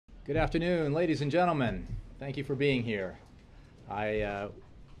Good afternoon, ladies and gentlemen. Thank you for being here. I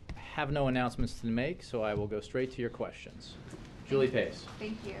have no announcements to make, so I will go straight to your questions. Julie Pace.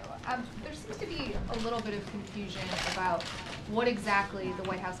 Thank you. There seems to be a little bit of confusion about what exactly the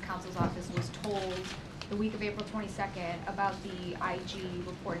White House counsel's office was told the week of April 22nd about the IG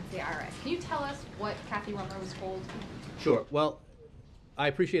report to the IRS. Can you tell us what Kathy Rumler was told? Sure. Well, I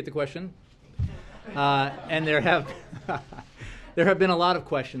appreciate the question. And there have been a lot of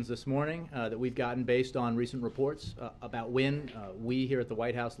questions this morning that we've gotten based on recent reports about when we here at the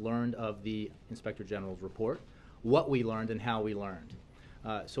White House learned of the Inspector General's report, what we learned, and how we learned.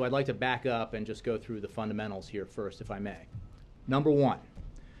 So I'd like to back up and just go through the fundamentals here first, if I may. Number one,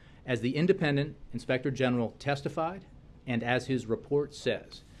 as the independent Inspector General testified, and as his report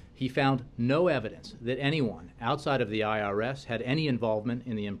says, he found no evidence that anyone outside of the IRS had any involvement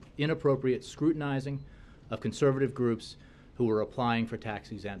in the inappropriate scrutinizing of conservative groups who were applying for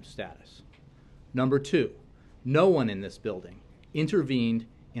tax-exempt status. Number two, no one in this building intervened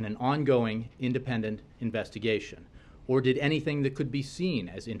in an ongoing independent investigation or did anything that could be seen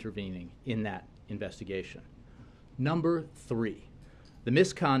as intervening in that investigation. Number three, the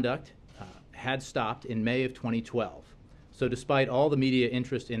misconduct had stopped in May of 2012. So despite all the media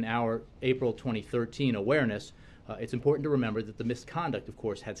interest in our April 2013 awareness, it's important to remember that the misconduct, of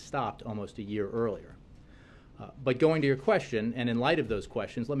course, had stopped almost a year earlier. But going to your question, and in light of those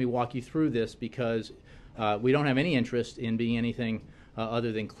questions, let me walk you through this because we don't have any interest in being anything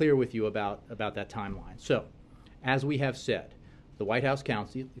other than clear with you about that timeline. So, as we have said, the White House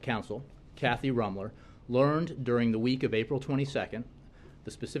counsel, Kathy Rumler, learned during the week of April 22nd,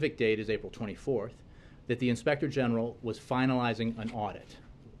 the specific date is April 24th, that the Inspector General was finalizing an audit.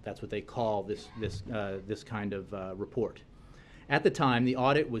 That's what they call this kind of report. At the time, the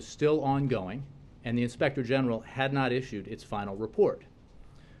audit was still ongoing, and the Inspector General had not issued its final report.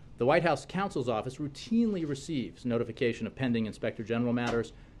 The White House counsel's office routinely receives notification of pending Inspector General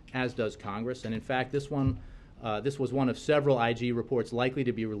matters, as does Congress, and in fact, this was one of several IG reports likely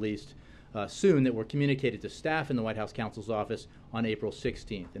to be released soon that were communicated to staff in the White House counsel's office on April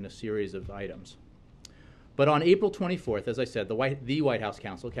 16th in a series of items. But on April 24th, as I said, the White House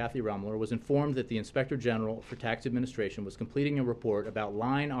counsel, Kathy Rumler, was informed that the Inspector General for Tax Administration was completing a report about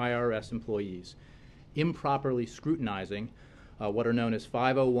line IRS employees improperly scrutinizing what are known as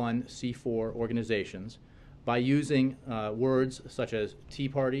 501c4 organizations by using words such as Tea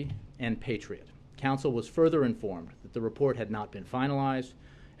Party and Patriot. Counsel was further informed that the report had not been finalized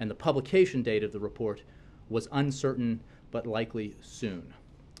and the publication date of the report was uncertain but likely soon.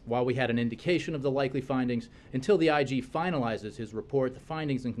 While we had an indication of the likely findings, until the IG finalizes his report, the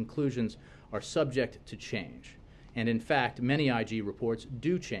findings and conclusions are subject to change. And in fact, many IG reports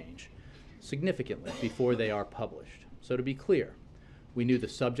do change significantly before they are published. So to be clear, we knew the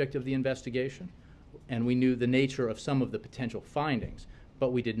subject of the investigation, and we knew the nature of some of the potential findings,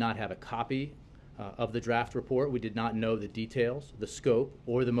 but we did not have a copy of the draft report. We did not know the details, the scope,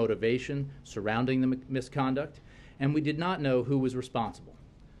 or the motivation surrounding the misconduct, and we did not know who was responsible.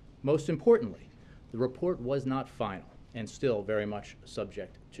 Most importantly, the report was not final and still very much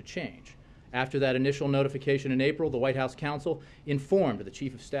subject to change. After that initial notification in April, the White House counsel informed the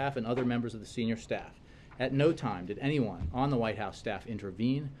Chief of Staff and other members of the senior staff. At no time did anyone on the White House staff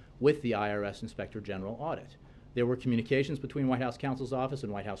intervene with the IRS Inspector General audit. There were communications between White House counsel's office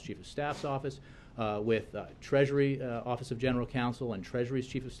and White House Chief of Staff's office with Treasury Office of General Counsel and Treasury's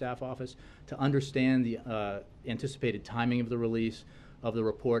Chief of Staff office to understand the anticipated timing of the release of the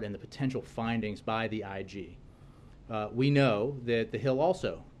report and the potential findings by the IG. We know that the Hill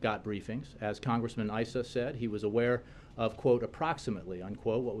also got briefings. As Congressman Issa said, he was aware of, quote, approximately,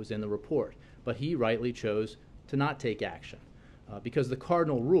 unquote, what was in the report. But he rightly chose to not take action because the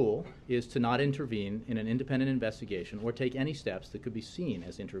cardinal rule is to not intervene in an independent investigation or take any steps that could be seen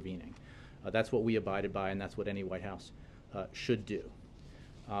as intervening. That's what we abided by, and that's what any White House should do.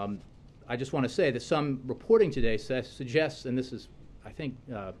 I just want to say that some reporting today suggests, and this is, I think,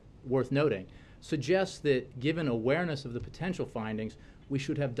 worth noting, suggests that given awareness of the potential findings, we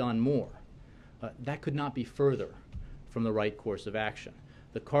should have done more. That could not be further from the right course of action.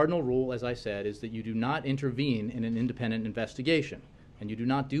 The cardinal rule, as I said, is that you do not intervene in an independent investigation, and you do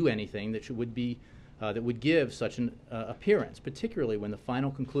not do anything that would give such an appearance, particularly when the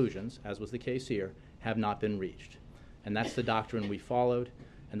final conclusions, as was the case here, have not been reached. And that's the doctrine we followed.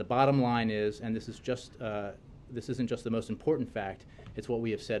 And the bottom line is, and this isn't just the most important fact, it's what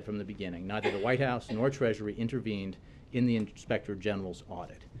we have said from the beginning. Neither the White House nor Treasury intervened in the Inspector General's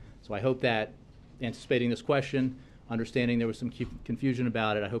audit. So I hope that, anticipating this question, understanding there was some confusion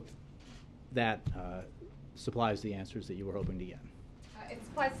about it, I hope that supplies the answers that you were hoping to get. it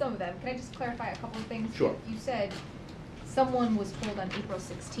supplies some of them. Can I just clarify a couple of things? Sure. You said someone was told on April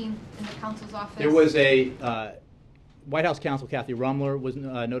 16th in the counsel's office. There was a White House counsel, Kathy Rumler, was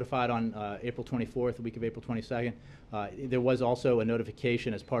notified on April 24th, the week of April 22nd. There was also a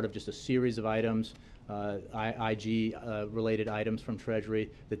notification as part of just a series of items, IG-related items from Treasury,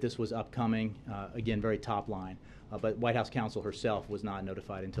 that this was upcoming, again, very top line. But White House counsel herself was not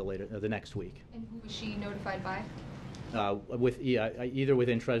notified until later, the next week. And who was she notified by? Either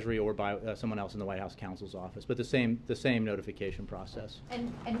within Treasury or by someone else in the White House counsel's office, but the same notification process.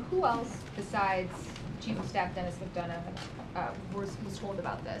 And who else besides Chief of Staff Dennis McDonough was told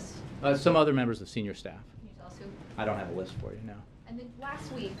about this? Some other members of senior staff. Can you tell us who? I don't have a list for you, no. And then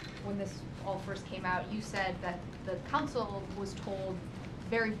last week, when this all first came out, you said that the council was told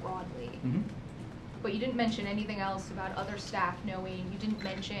very broadly. Mm-hmm. But you didn't mention anything else about other staff knowing. You didn't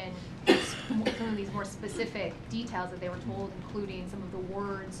mention some of these more specific details that they were told, including some of the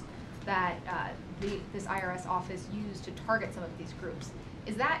words that this IRS office used to target some of these groups.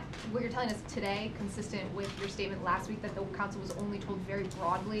 Is that what you're telling us today, consistent with your statement last week that the council was only told very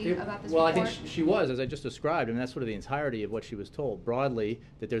broadly about this report? I think she was, as I just described. I mean, that's sort of the entirety of what she was told. Broadly,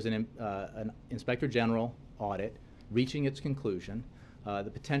 that there's an Inspector General audit reaching its conclusion.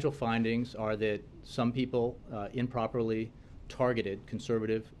 The potential findings are that some people improperly targeted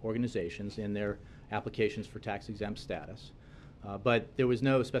conservative organizations in their applications for tax-exempt status. But there was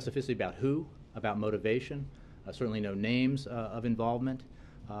no specificity about who, about motivation, certainly no names of involvement,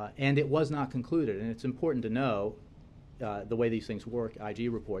 and it was not concluded. And it's important to know the way these things work,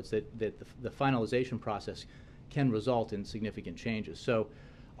 IG reports, that the finalization process can result in significant changes. So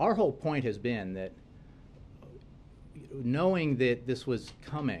our whole point has been that knowing that this was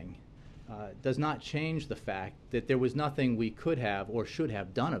coming does not change the fact that there was nothing we could have or should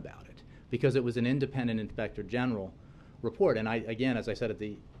have done about it, because it was an independent Inspector General report. And again, as I said at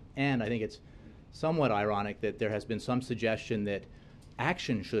the end, I think it's somewhat ironic that there has been some suggestion that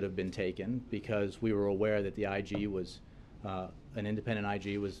action should have been taken because we were aware that the IG was, an independent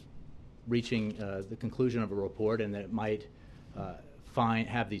IG was reaching the conclusion of a report and that it might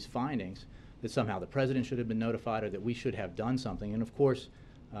have these findings, that somehow the President should have been notified or that we should have done something. And of course,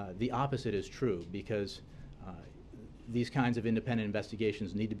 the opposite is true, because these kinds of independent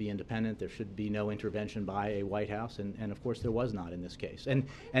investigations need to be independent. There should be no intervention by a White House, and of course there was not in this case.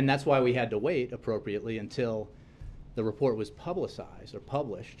 And that's why we had to wait appropriately until the report was publicized or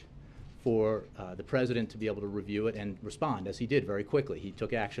published for the President to be able to review it and respond, as he did very quickly. He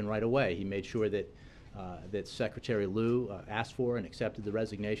took action right away. He made sure that that Secretary Liu asked for and accepted the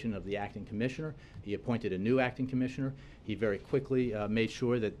resignation of the acting commissioner. He appointed a new acting commissioner. He very quickly made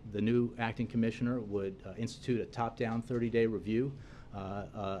sure that the new acting commissioner would institute a top-down 30-day review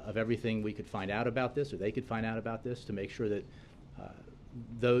of everything we could find out about this, or they could find out about this, to make sure that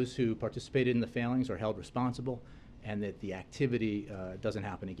those who participated in the failings are held responsible and that the activity doesn't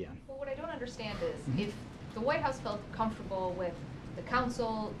happen again. Well, what I don't understand is if the White House felt comfortable with the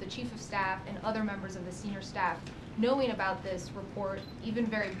council, the chief of staff, and other members of the senior staff knowing about this report, even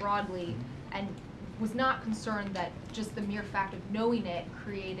very broadly, and was not concerned that just the mere fact of knowing it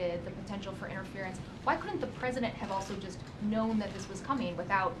created the potential for interference, why couldn't the President have also just known that this was coming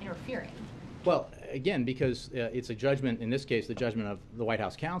without interfering? Well, again, because it's a judgment, in this case, the judgment of the White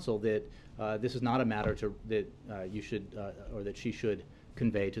House counsel, that this is not a matter that you should, or that she should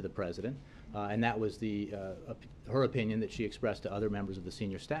convey to the President. And that was her opinion that she expressed to other members of the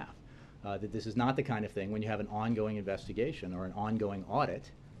senior staff, that this is not the kind of thing, when you have an ongoing investigation or an ongoing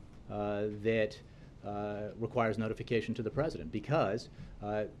audit, that requires notification to the President, because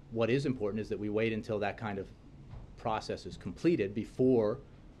what is important is that we wait until that kind of process is completed before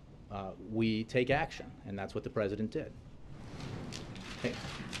we take action, and that's what the President did. Hey.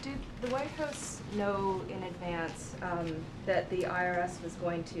 Did the White House know in advance that the IRS was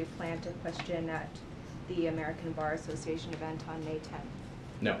going to plant a question at the American Bar Association event on May 10th?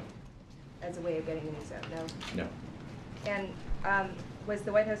 No. As a way of getting the news out? No? No. And was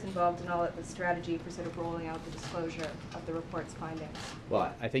the White House involved in all of the strategy for sort of rolling out the disclosure of the report's findings?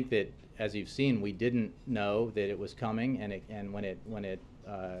 Well, I think that, as you've seen, we didn't know that it was coming, and when it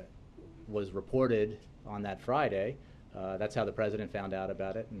was reported on that Friday, that's how the President found out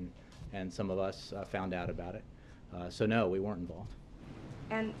about it, and some of us found out about it. So no, we weren't involved.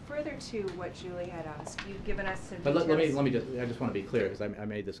 And further to what Julie had asked, you've given us some but details. let me just, I just want to be clear, because I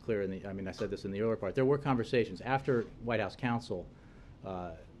made this clear I said this in the earlier part. There were conversations after White House counsel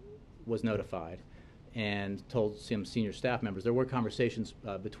was notified and told some senior staff members. There were conversations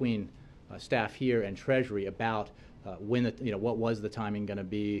between staff here and Treasury about when what was the timing going to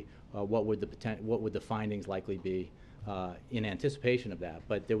be, what would the findings likely be. in anticipation of that,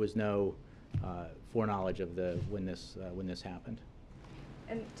 but there was no foreknowledge of when this happened.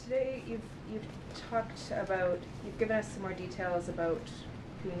 And today you've given us some more details about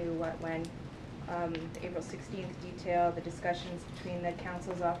who knew what when. The April 16th detail, the discussions between the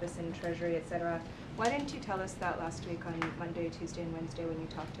council's office and Treasury, etc. Why didn't you tell us that last week on Monday, Tuesday, and Wednesday when you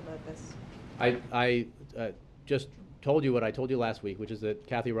talked about this? I just told you what I told you last week, which is that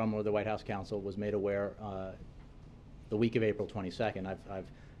Kathy Rumler, the White House counsel, was made aware the week of April 22nd. I've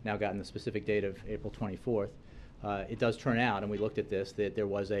now gotten the specific date of April 24th. It does turn out, and we looked at this, that there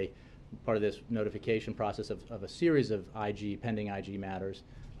was a part of this notification process of a series of pending IG matters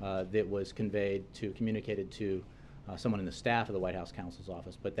that was communicated to someone in the staff of the White House counsel's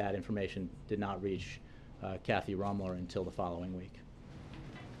office, but that information did not reach Kathy Rumler until the following week.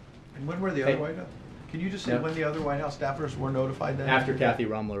 And when were the other White House? Can you just say when the other White House staffers were notified then? After Kathy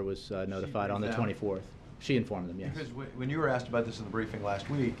Rumler was notified on the 24th. She informed them, yes. Because when you were asked about this in the briefing last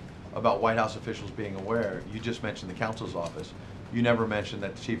week, about White House officials being aware, you just mentioned the counsel's office. You never mentioned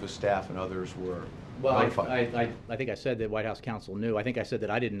that the chief of staff and others were notified. I think I said that White House counsel knew. I think I said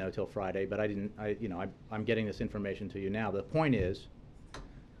that I didn't know till Friday, but I'm getting this information to you now. The point is,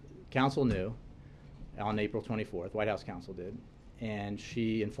 counsel knew on April 24th, White House counsel did, and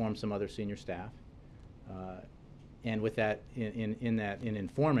she informed some other senior staff. And with that, in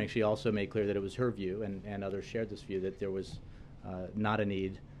informing, she also made clear that it was her view, and others shared this view, that there was not a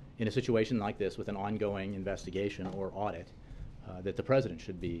need in a situation like this with an ongoing investigation or audit that the president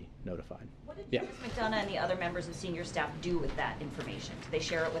should be notified. What did Ms. McDonough and the other members of senior staff do with that information? Did they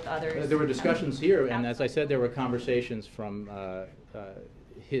share it with others? There were discussions here, and as I said, there were conversations from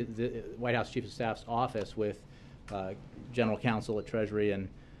the White House Chief of Staff's office with General Counsel at Treasury and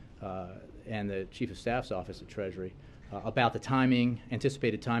the Chief of Staff's office at Treasury about the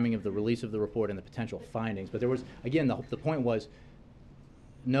anticipated timing of the release of the report and the potential findings. But there was, again, the point was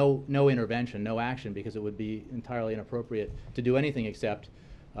no intervention, no action, because it would be entirely inappropriate to do anything except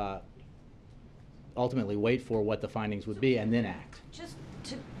ultimately wait for what the findings would be and then act. Just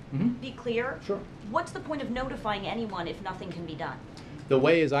to be clear, sure. What's the point of notifying anyone if nothing can be done? The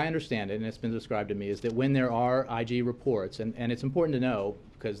way, as I understand it, and it's been described to me, is that when there are IG reports, and it's important to know,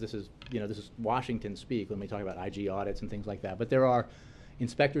 because this is Washington speak when we talk about IG audits and things like that, but there are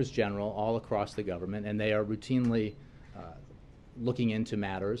inspectors general all across the government, and they are routinely looking into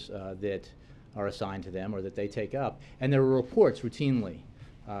matters that are assigned to them or that they take up. And there are reports routinely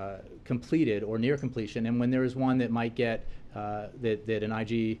completed or near completion, and when there is one that might get, that an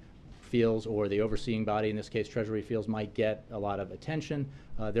IG feels, or the overseeing body, in this case Treasury feels, might get a lot of attention,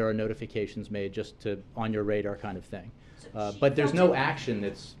 there are notifications made just to on your radar kind of thing. But there's no action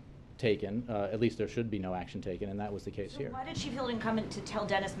that's taken, at least there should be no action taken, and that was the case here. Why did she feel incumbent to tell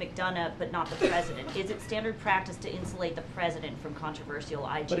Dennis McDonough but not the president? Is it standard practice to insulate the president from controversial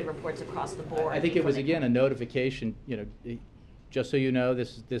IG reports across the board? I think it was, again, a notification, just so you know,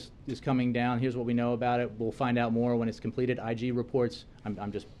 this is coming down, here's what we know about it, we'll find out more when it's completed. IG reports,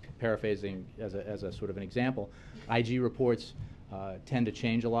 I'm just paraphrasing as a sort of an example, IG reports tend to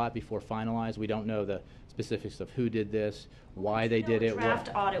change a lot before finalized. We don't know the specifics of who did this, why they did it. The draft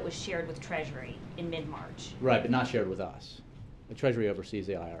audit was shared with Treasury in mid-March. Right, but not shared with us. The Treasury oversees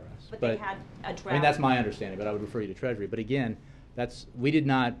the IRS. But they had a draft. I mean, that's my understanding, but I would refer you to Treasury. But again, as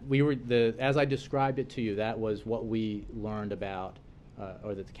I described it to you, that was what we learned about,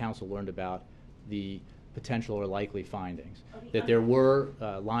 or that the council learned about the potential or likely findings. That there were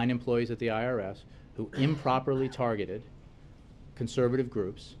line employees at the IRS who improperly targeted conservative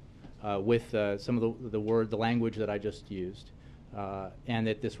groups with some of the language that I just used, and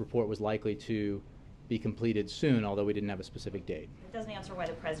that this report was likely to be completed soon, although we didn't have a specific date. It doesn't answer why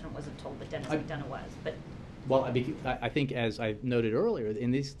the president wasn't told, but Dennis McDonough was. But well, I think, as I noted earlier,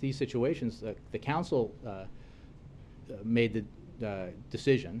 in these situations, the council made the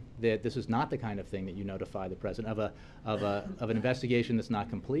decision that this is not the kind of thing that you notify the president of an investigation that's not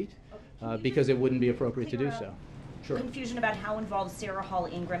complete, because it wouldn't be appropriate to do so. Sure. Confusion about how involved Sarah Hall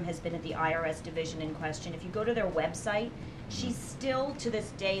Ingram has been at the IRS division in question. If you go to their website, she's still to this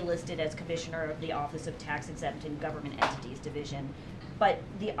day listed as commissioner of the Office of Tax Exempt and Government Entities Division. But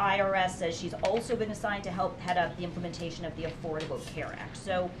the IRS says she's also been assigned to help head up the implementation of the Affordable Care Act.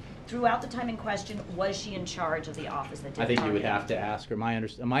 So throughout the time in question, was she in charge of the office that did I think you would have to ask her. My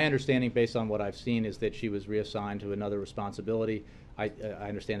understanding, based on what I've seen, is that she was reassigned to another responsibility. I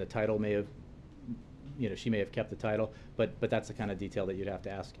understand the title may have, she may have kept the title, but that's the kind of detail that you'd have to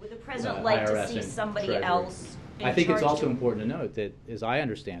ask. Would the president like to see somebody else in charge? I think it's also important to note that, as I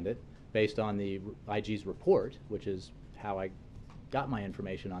understand it, based on the IG's report, which is how I got my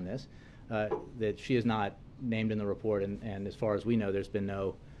information on this, that she is not named in the report, and as far as we know, there's been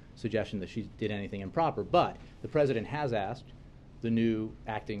no suggestion that she did anything improper. But the President has asked the new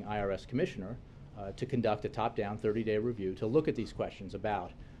acting IRS commissioner to conduct a top-down 30-day review to look at these questions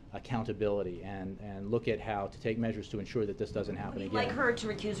about accountability and look at how to take measures to ensure that this doesn't happen Would you again. like her to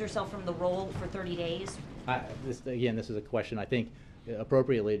recuse herself from the role for 30 days? This is a question I think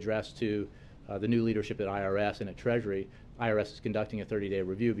appropriately addressed to the new leadership at IRS and at Treasury. IRS is conducting a 30-day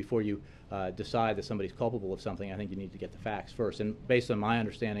review. Before you decide that somebody's culpable of something, I think you need to get the facts first. And based on my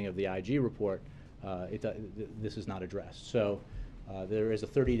understanding of the IG report, this is not addressed. So there is a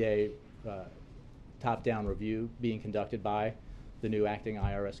 30-day top-down review being conducted by the new acting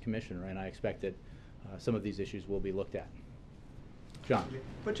IRS commissioner, and I expect that some of these issues will be looked at. John.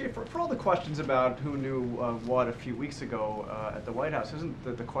 But Jay, for all the questions about who knew what a few weeks ago at the White House,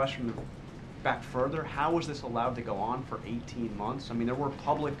 isn't the question back further? How was this allowed to go on for 18 months? I mean, there were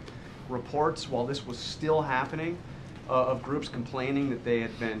public reports while this was still happening of groups complaining that they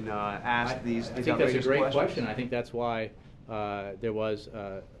had been asked these outrageous questions. I think that's a great question. I think that's why there was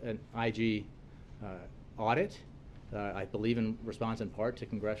an IG audit, I believe in response in part to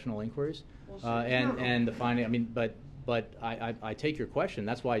congressional inquiries, and the finding. I mean, but I take your question.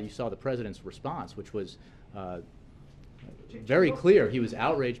 That's why you saw the President's response, which was very clear. He was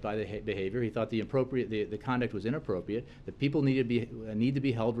outraged by the behavior. He thought the conduct was inappropriate. That people need to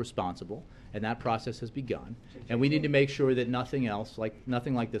be held responsible, and that process has begun. And we need to make sure that nothing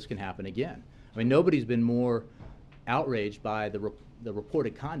like this can happen again. I mean, nobody's been more outraged by the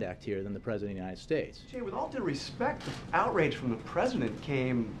reported conduct here than the President of the United States. Jay, with all due respect, the outrage from the President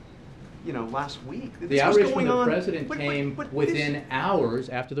came, last week. The outrage from the President came within hours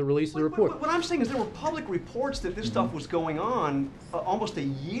after the release of the report. What I'm saying is there were public reports that this stuff was going on almost a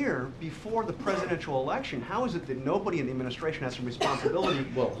year before the presidential election. How is it that nobody in the administration has some responsibility,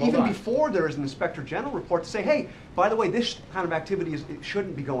 even before there is an Inspector General report, to say, hey, by the way, this kind of activity it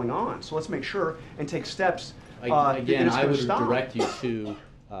shouldn't be going on, so let's make sure and take steps. Again, I would direct you to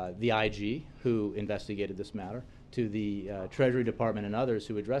the IG, who investigated this matter, to the Treasury Department and others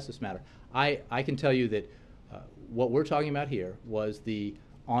who addressed this matter. I can tell you that what we're talking about here was the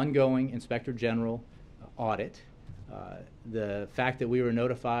ongoing Inspector General audit. The fact that we were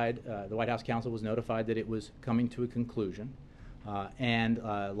notified, the White House counsel was notified that it was coming to a conclusion, and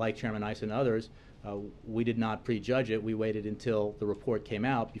like Chairman Ice and others, we did not prejudge it. We waited until the report came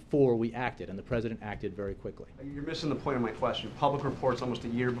out before we acted, and the President acted very quickly. You're missing the point of my question. Public reports almost a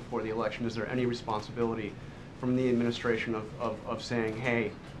year before the election. Is there any responsibility from the administration of saying,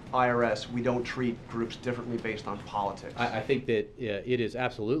 hey, IRS, we don't treat groups differently based on politics? I think that it is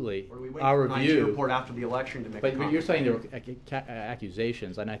absolutely or do we wait our for an review. IG report after the election to make a But comment? you're saying there were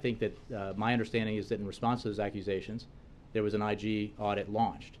accusations, and I think that my understanding is that in response to those accusations, there was an IG audit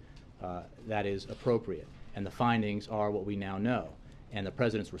launched. That is appropriate, and the findings are what we now know. And the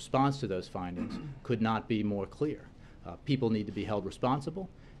President's response to those findings could not be more clear. People need to be held responsible,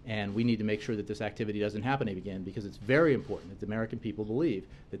 and we need to make sure that this activity doesn't happen again, because it's very important that the American people believe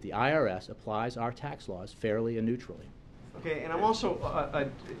that the IRS applies our tax laws fairly and neutrally. Okay, and I'm also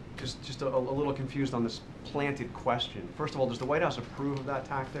just a little confused on this planted question. First of all, does the White House approve of that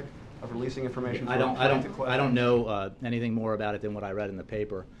tactic of releasing information? I don't know anything more about it than what I read in the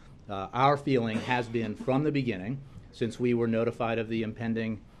paper. Our feeling has been from the beginning, since we were notified of the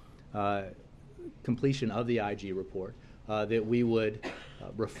impending completion of the IG report, that we would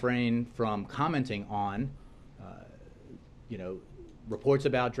refrain from commenting on, reports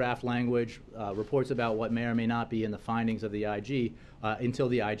about draft language, reports about what may or may not be in the findings of the IG, until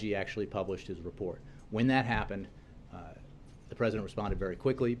the IG actually published his report. When that happened, the President responded very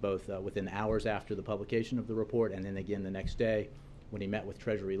quickly, both within hours after the publication of the report and then again the next day when he met with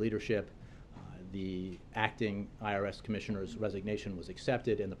Treasury leadership. The acting IRS commissioner's resignation was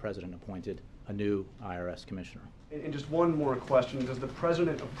accepted, and the President appointed a new IRS commissioner. And just one more question. Does the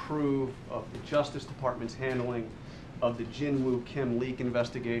President approve of the Justice Department's handling of the Jin-Woo Kim leak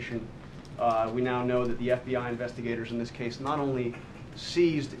investigation? We now know that the FBI investigators in this case not only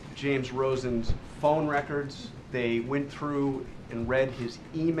seized James Rosen's phone records, they went through and read his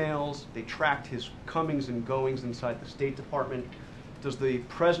emails, they tracked his comings and goings inside the State Department. Does the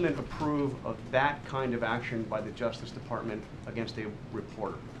President approve of that kind of action by the Justice Department against a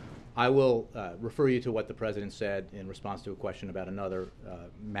reporter? I will refer you to what the President said in response to a question about another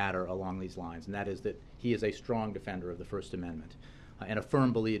matter along these lines, and that is that he is a strong defender of the First Amendment and a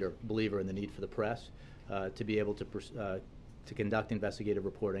firm believer in the need for the press to be able to conduct investigative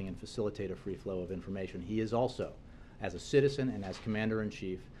reporting and facilitate a free flow of information. He is also, as a citizen and as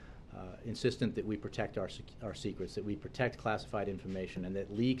Commander-in-Chief, insistent that we protect our secrets, that we protect classified information, and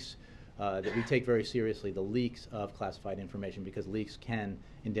that leaks that we take very seriously the leaks of classified information, because leaks can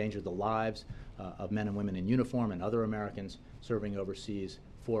endanger the lives of men and women in uniform and other Americans serving overseas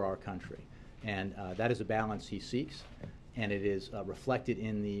for our country. And that is a balance he seeks, and it is reflected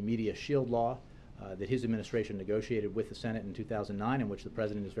in the Media Shield Law that his administration negotiated with the Senate in 2009, and which the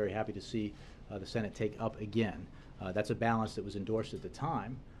President is very happy to see the Senate take up again. That's a balance that was endorsed at the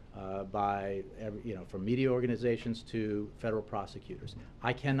time by from media organizations to federal prosecutors.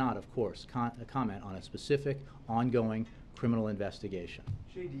 I cannot, of course, comment on a specific ongoing criminal investigation.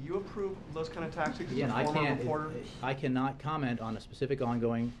 Jay, do you approve those kind of tactics Again, as a former reporter? I cannot comment on a specific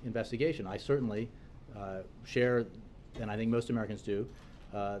ongoing investigation. I certainly share, and I think most Americans do,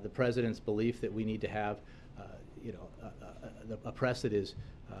 the President's belief that we need to have a press that is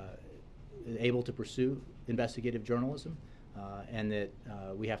able to pursue investigative journalism, and that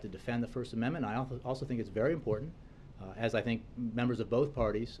we have to defend the First Amendment. I also think it's very important, as I think members of both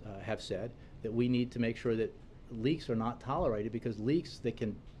parties have said, that we need to make sure that leaks are not tolerated, because leaks that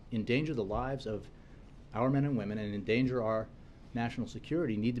can endanger the lives of our men and women and endanger our national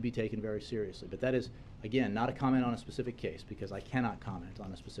security need to be taken very seriously. But that is, again, not a comment on a specific case, because I cannot comment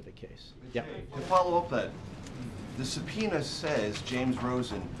on a specific case. Yeah. To follow up that, the subpoena says James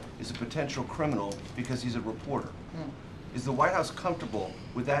Rosen is a potential criminal because he's a reporter. Is the White House comfortable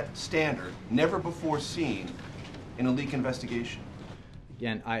with that standard, never before seen, in a leak investigation?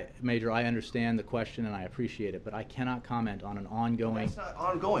 Again, Major, I understand the question and I appreciate it, but I cannot comment on an ongoing... That's not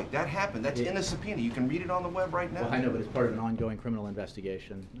ongoing. That happened. That's in a subpoena. You can read it on the web right now. Well, I know, but it's part of an ongoing criminal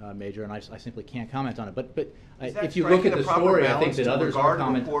investigation, Major, and I simply can't comment on it. But if you look at the story, I think that others are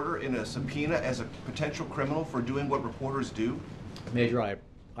commenting... regard a reporter in a subpoena as a potential criminal for doing what reporters do? Major,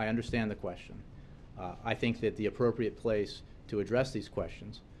 I understand the question. I think that the appropriate place to address these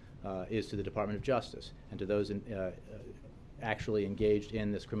questions is to the Department of Justice and to those actually engaged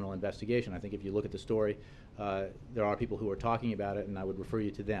in this criminal investigation. I think if you look at the story, there are people who are talking about it, and I would refer you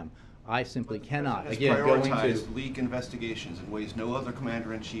to them. I simply cannot. Again, prioritized leak investigations in ways no other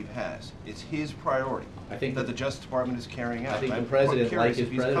commander-in-chief has. It's his priority. I think that the Justice Department is carrying out. I think the President, like his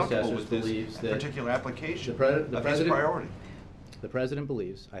predecessors, believes that particular application of his priority. The President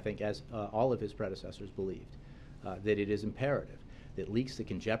believes, I think, as all of his predecessors believed, that it is imperative that leaks that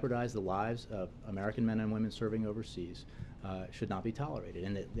can jeopardize the lives of American men and women serving overseas should not be tolerated,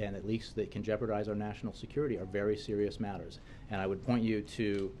 and that leaks that can jeopardize our national security are very serious matters. And I would point you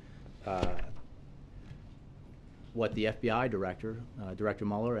to what the FBI director, Director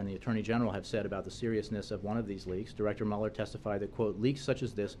Mueller, and the Attorney General have said about the seriousness of one of these leaks. Director Mueller testified that, quote, leaks such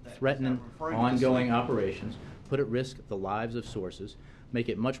as this threaten ongoing operations, put at risk the lives of sources, make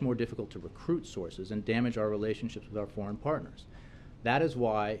it much more difficult to recruit sources, and damage our relationships with our foreign partners. That is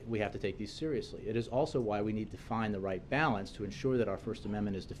why we have to take these seriously. It is also why we need to find the right balance to ensure that our First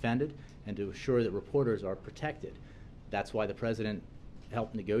Amendment is defended and to assure that reporters are protected. That's why the President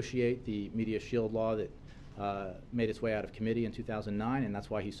helped negotiate the Media Shield Law that made its way out of committee in 2009, and that's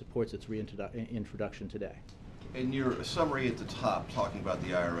why he supports its reintroduction today. In your summary at the top, talking about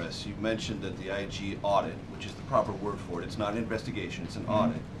the IRS, you mentioned that the IG audit, which is the proper word for it, it's not an investigation, it's an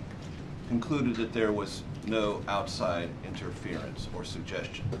audit, concluded that there was no outside interference or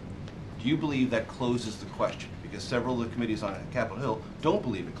suggestion. Do you believe that closes the question? Because several of the committees on Capitol Hill don't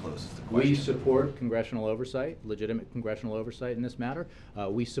believe it closes the question. We support congressional oversight, legitimate congressional oversight in this matter.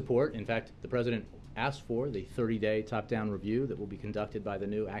 We support, in fact, the President asked for the 30-day top-down review that will be conducted by the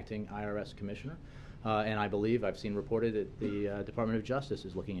new acting IRS commissioner. And I believe, I've seen reported that the Department of Justice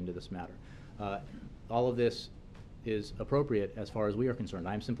is looking into this matter. All of this is appropriate as far as we are concerned.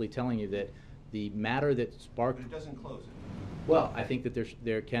 I'm simply telling you that the matter that sparked... But it doesn't close it. Well, I think that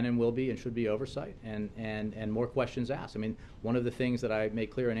there can and will be and should be oversight and more questions asked. I mean, one of the things that I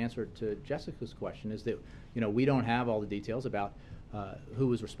make clear in answer to Jessica's question is that, we don't have all the details about who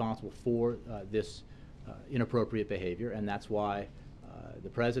was responsible for this inappropriate behavior, and that's why the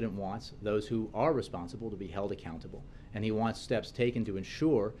President wants those who are responsible to be held accountable, and he wants steps taken to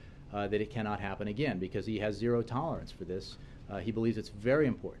ensure that it cannot happen again, because he has zero tolerance for this. He believes it's very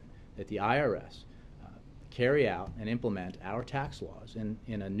important that the IRS carry out and implement our tax laws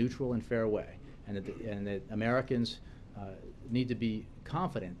in a neutral and fair way, and that Americans need to be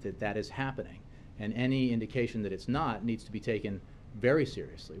confident that that is happening, and any indication that it's not needs to be taken very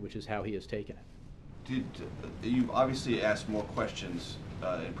seriously, which is how he has taken it. You've obviously asked more questions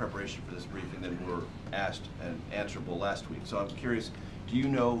in preparation for this briefing than were asked and answerable last week. So I'm curious, do you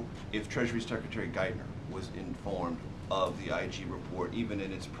know if Treasury Secretary Geithner was informed of the IG report, even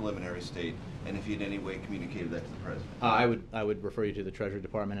in its preliminary state, and if you in any way communicated that to the president? I would refer you to the Treasury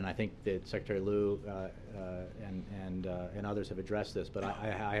Department, and I think that Secretary Liu and others have addressed this, but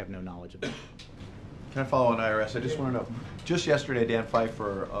I have no knowledge of it. Can I follow on IRS? I just want to know, just yesterday Dan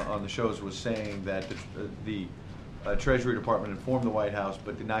Pfeiffer on the shows was saying that the Treasury Department informed the White House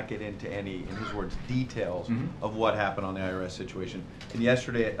but did not get into any, in his words, details of what happened on the IRS situation. And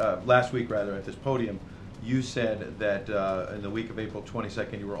yesterday, last week rather, at this podium, you said that in the week of April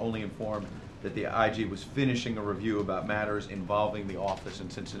 22nd, you were only informed that the IG was finishing a review about matters involving the office in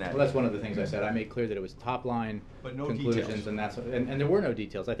Cincinnati. Well, that's one of the things I said. I made clear that it was top line but no conclusions, details. and there were no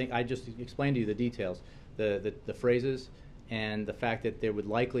details. I think I just explained to you the details, the phrases, and the fact that they would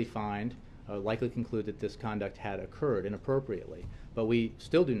likely conclude that this conduct had occurred inappropriately. But we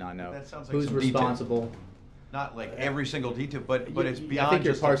still do not know That sounds like who's some detail. responsible. Not like every single detail, but it's beyond. I think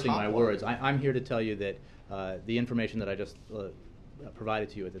you're just the parsing top my line. words. I'm here to tell you that the information that I just provided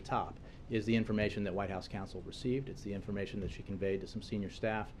to you at the top is the information that White House counsel received. It's the information that she conveyed to some senior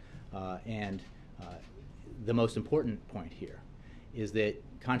staff. And the most important point here is that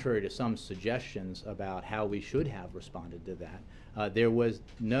contrary to some suggestions about how we should have responded to that, there was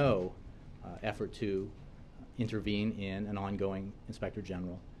no effort to intervene in an ongoing Inspector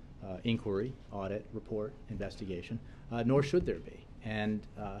General inquiry, audit, report, investigation, nor should there be. And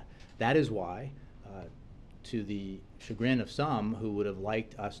that is why, to the chagrin of some who would have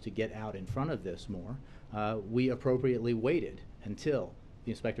liked us to get out in front of this more, we appropriately waited until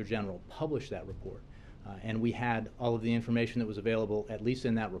the Inspector General published that report. And we had all of the information that was available, at least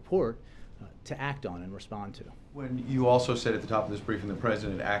in that report, to act on and respond to. When you also said at the top of this briefing the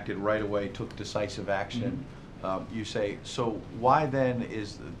president acted right away, took decisive action, you say, so why then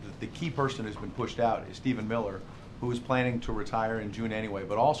is the key person who's been pushed out is Stephen Miller, who is planning to retire in June anyway,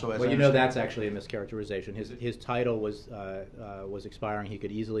 but also as well, I you know, understand- that's actually a mischaracterization. His title was expiring. He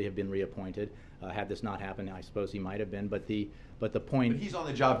could easily have been reappointed. Had this not happened, I suppose he might have been. But the point. But he's on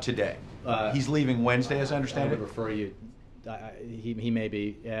the job today. He's leaving Wednesday, as I understand I would it. refer you. He may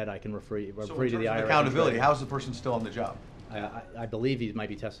be, Ed. I can refer you So to in the terms of IRS. accountability, how's the person still on the job? I believe he might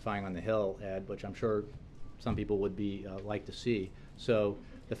be testifying on the Hill, Ed, which I'm sure some people would be like to see. So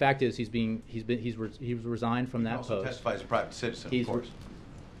the fact is, he's resigned from that Also post. testifies as a private citizen, He's of course.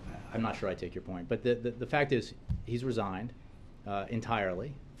 I'm not sure I take your point, but the fact is, he's resigned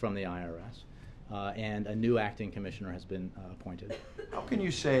entirely from the IRS, and a new acting commissioner has been appointed. How can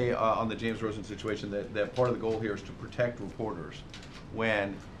you say on the James Rosen situation that part of the goal here is to protect reporters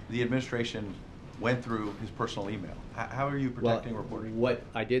when the administration went through his personal email? How are you protecting reporters? What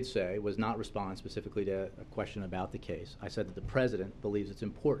I did say was not respond specifically to a question about the case. I said that the president believes it's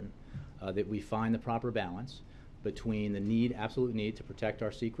important that we find the proper balance between the absolute need to protect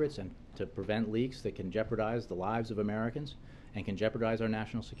our secrets and to prevent leaks that can jeopardize the lives of Americans and can jeopardize our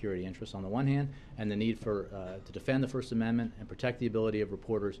national security interests on the one hand, and the need for to defend the First Amendment and protect the ability of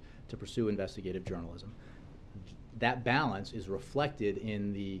reporters to pursue investigative journalism. That balance is reflected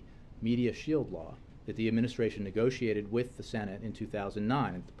in the Media Shield Law that the administration negotiated with the Senate in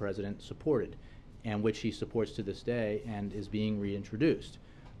 2009 and the president supported, and which he supports to this day and is being reintroduced.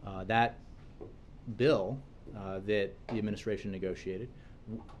 That bill that the administration negotiated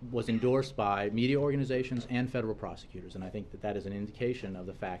was endorsed by media organizations and federal prosecutors, and I think that is an indication of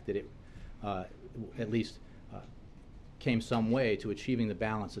the fact that it at least came some way to achieving the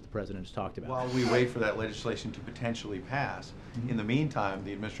balance that the president has talked about. While we wait for that legislation to potentially pass, in the meantime,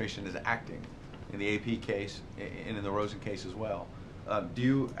 the administration is acting in the AP case and in the Rosen case as well. Do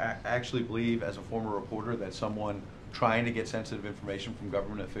you actually believe, as a former reporter, that someone trying to get sensitive information from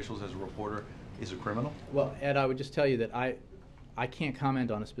government officials as a reporter is a criminal? Well, Ed, I would just tell you that I can't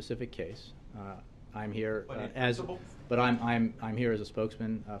comment on a specific case. I'm here I'm here as a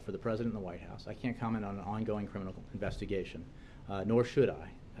spokesman for the President and the White House. I can't comment on an ongoing criminal investigation, nor should I.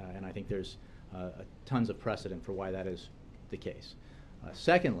 And I think there's tons of precedent for why that is the case.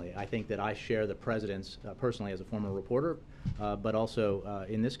 Secondly, I think that I share the President's, personally as a former reporter, but also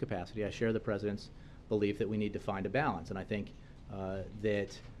in this capacity, I share the President's belief that we need to find a balance. And I think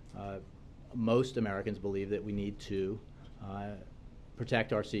that most Americans believe that we need to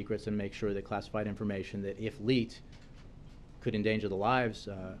protect our secrets and make sure that classified information that, if leaked, could endanger the lives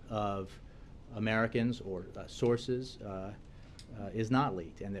of Americans or sources is not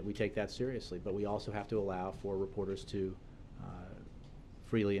leaked, and that we take that seriously. But we also have to allow for reporters to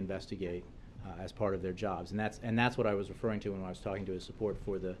freely investigate as part of their jobs, and that's what I was referring to when I was talking to his support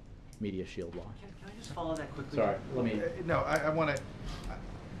for the Media Shield Law. Can I just follow that quickly? Sorry, let me. No, I want to.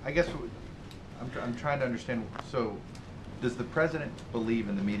 I guess I'm trying to understand. So, does the president believe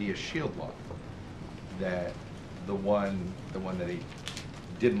in the Media Shield Law that the one that he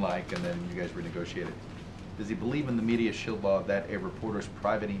didn't like, and then you guys renegotiated. Does he believe in the media shield law that a reporter's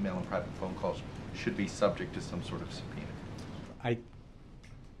private email and private phone calls should be subject to some sort of subpoena?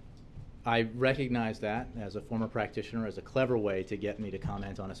 I recognize that as a former practitioner as a clever way to get me to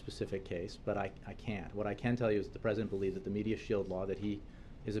comment on a specific case, but I can't. What I can tell you is that the President believes that the media shield law that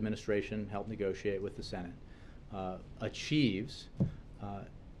his administration helped negotiate with the Senate achieves,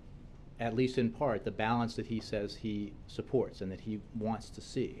 at least in part, the balance that he says he supports and that he wants to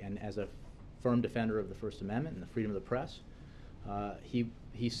see. And as a firm defender of the First Amendment and the freedom of the press,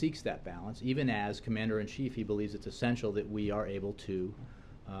 he seeks that balance. Even as Commander-in-Chief, he believes it's essential that we are able to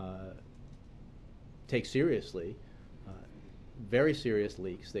take seriously very serious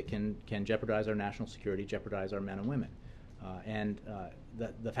leaks that can jeopardize our national security, jeopardize our men and women.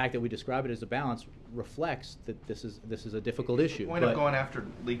 The fact that we describe it as a balance reflects that this is a difficult issue. Is the point of going after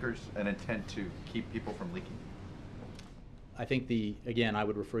leakers an intent to keep people from leaking? I think again, I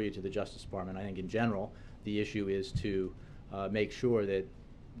would refer you to the Justice Department. I think in general, the issue is to make sure that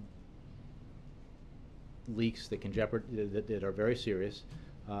leaks that can that are very serious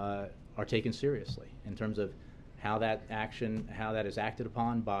are taken seriously. In terms of how that is acted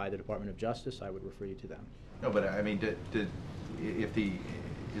upon by the Department of Justice, I would refer you to them. No, but I mean,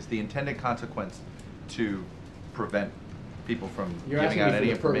 is the intended consequence to prevent people from giving out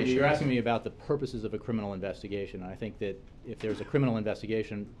any information? You're asking me about the purposes of a criminal investigation. And I think that if there's a criminal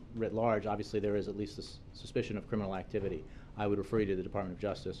investigation writ large, obviously there is at least a suspicion of criminal activity. I would refer you to the Department of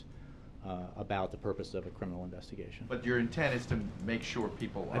Justice about the purpose of a criminal investigation. But your intent is to make sure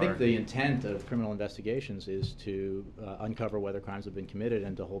people are... I think the intent of criminal investigations is to uncover whether crimes have been committed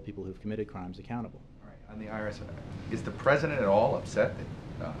and to hold people who've committed crimes accountable. All right. On the IRS, is the President at all upset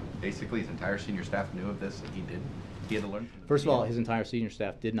that basically his entire senior staff knew of this and he didn't? He had to learn from the First of all, his entire senior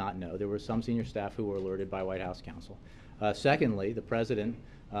staff did not know. There were some senior staff who were alerted by White House counsel. Secondly, the President,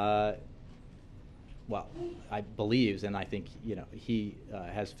 I believes, and I think he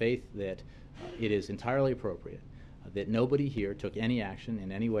has faith that it is entirely appropriate that nobody here took any action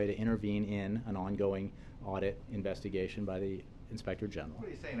in any way to intervene in an ongoing audit investigation by the Inspector General.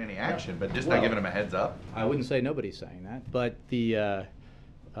 Nobody's saying any action, but just not giving him a heads up. I wouldn't say nobody's saying that, but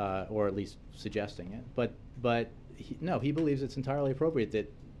or at least suggesting it. But he believes it's entirely appropriate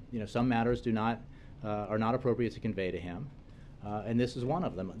that some matters are not appropriate to convey to him. And this is one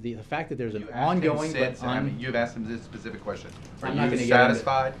of them. The fact that there's an ongoing... you've asked him this specific question. I'm not Are gonna you get into-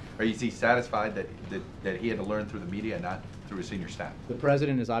 satisfied? Is he satisfied that he had to learn through the media and not through his senior staff? The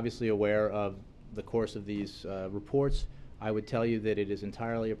President is obviously aware of the course of these reports. I would tell you that it is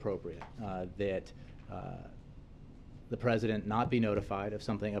entirely appropriate that the President not be notified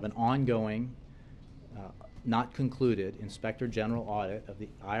of an ongoing, not concluded Inspector General audit of the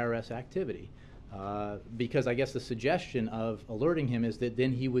IRS activity. Because I guess the suggestion of alerting him is that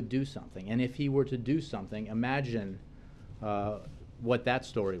then he would do something. And if he were to do something, imagine what that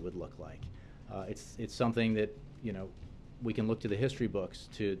story would look like. It's something that we can look to the history books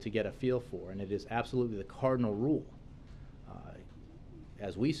to get a feel for, and it is absolutely the cardinal rule,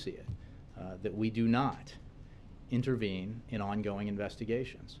 as we see it, that we do not intervene in ongoing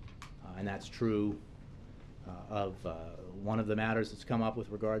investigations. And that's true of one of the matters that's come up with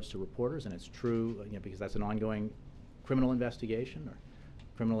regards to reporters, and it's true because that's an ongoing criminal investigation or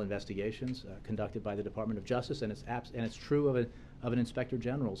criminal investigations conducted by the Department of Justice, and it's true of an Inspector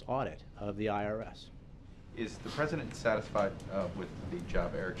General's audit of the IRS. Is the President satisfied with the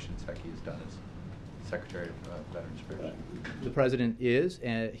job Eric Shinseki has done as Secretary of Veterans Affairs? The President is,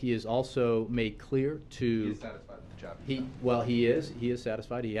 and he is also made clear to... He is satisfied with the job. He is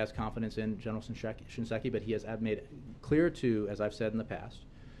satisfied. He has confidence in General Shinseki, but he has made it clear to, as I've said in the past,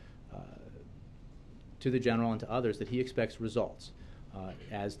 to the General and to others that he expects results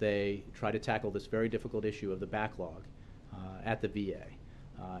as they try to tackle this very difficult issue of the backlog at the VA.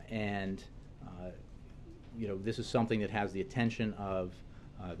 This is something that has the attention of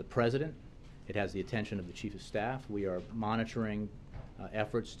the President. It has the attention of the Chief of Staff. We are monitoring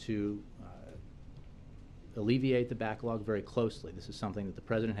efforts to alleviate the backlog very closely. This is something that the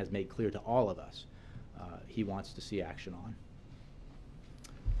President has made clear to all of us he wants to see action on.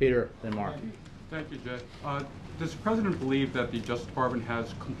 Peter, then Mark. Thank you, Jay. Does the President believe that the Justice Department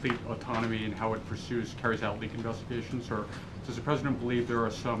has complete autonomy in how it carries out leak investigations, or does the President believe there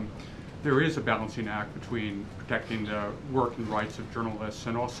is a balancing act between protecting the work and rights of journalists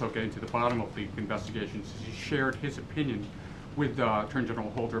and also getting to the bottom of leak investigations? Has he shared his opinion with Attorney General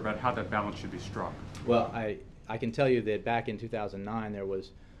Holder about how that balance should be struck? Well, I can tell you that back in 2009 there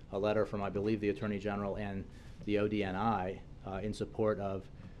was a letter from, I believe, the Attorney General and the ODNI in support of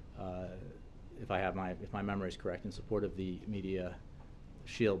if my memory is correct, in support of the media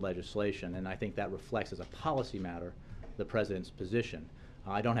shield legislation, and I think that reflects as a policy matter the President's position.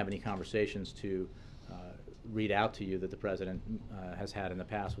 I don't have any conversations to read out to you that the President has had in the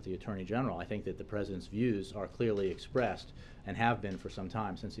past with the Attorney General. I think that the President's views are clearly expressed and have been for some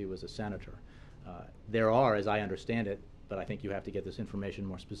time since he was a senator. There are, as I understand it, but I think you have to get this information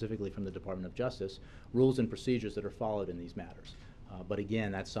more specifically from the Department of Justice, rules and procedures that are followed in these matters. But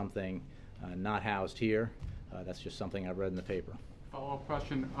again, that's something not housed here. That's just something I've read in the paper. Follow-up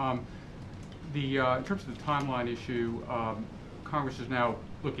question. In terms of the timeline issue, Congress is now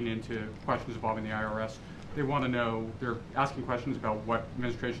looking into questions involving the IRS. They want to know, they're asking questions about what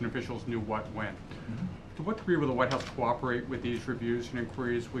administration officials knew what when. Mm-hmm. To what degree will the White House cooperate with these reviews and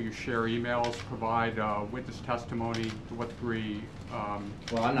inquiries? Will you share emails, provide witness testimony? To what degree?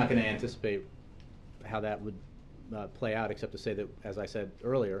 Well, I'm not going to anticipate how that would play out, except to say that, as I said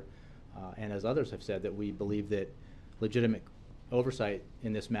earlier, and as others have said, that we believe that legitimate oversight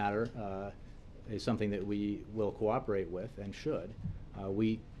in this matter is something that we will cooperate with and should.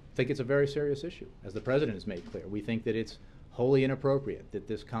 We think it's a very serious issue, as the President has made clear. We think that it's wholly inappropriate that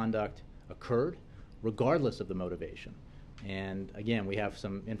this conduct occurred, regardless of the motivation. And again, we have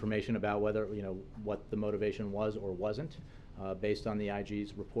some information about whether, what the motivation was or wasn't, based on the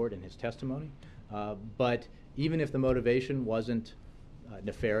IG's report and his testimony. But even if the motivation wasn't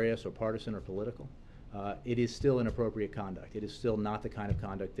nefarious or partisan or political, it is still inappropriate conduct. It is still not the kind of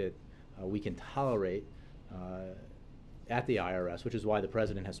conduct that we can tolerate at the IRS, which is why the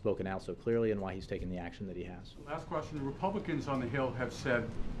President has spoken out so clearly and why he's taken the action that he has. Last question. Republicans on the Hill have said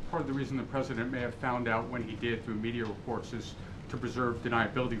part of the reason the President may have found out when he did through media reports is to preserve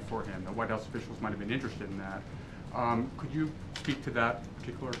deniability for him. The White House officials might have been interested in that. Could you speak to that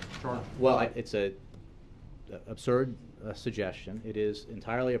particular charge? Well, it's an absurd suggestion. It is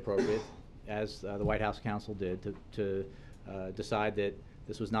entirely appropriate, as the White House counsel did, to decide that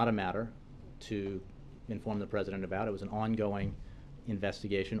this was not a matter to inform the President about. It was an ongoing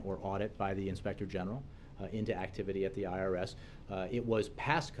investigation or audit by the Inspector General into activity at the IRS. It was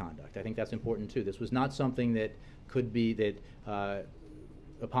past conduct. I think that's important too. This was not something that could be that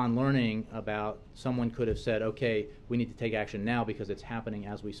upon learning about, someone could have said, okay, we need to take action now because it's happening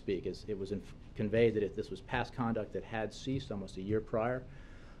as we speak. It was conveyed that this was past conduct that had ceased almost a year prior,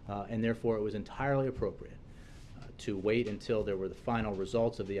 and therefore it was entirely appropriate to wait until there were the final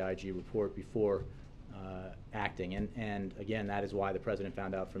results of the IG report before acting. And again, that is why the President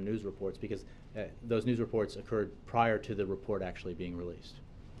found out from news reports, because those news reports occurred prior to the report actually being released.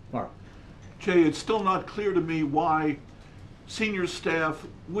 Mark. Jay, it's still not clear to me why senior staff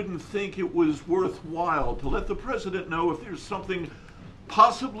wouldn't think it was worthwhile to let the President know if there's something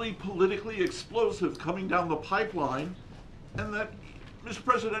possibly politically explosive coming down the pipeline, and that, Mr.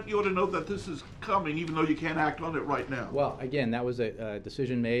 President, you ought to know that this is coming, even though you can't act on it right now. Well, again, that was a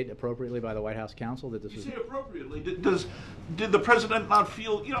decision made appropriately by the White House counsel that this was... You say appropriately. Did the President not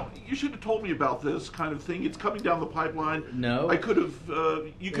feel, you should have told me about this kind of thing. It's coming down the pipeline. No. I could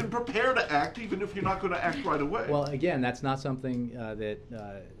have, you can prepare to act even if you're not going to act right away. Well, again, that's not something that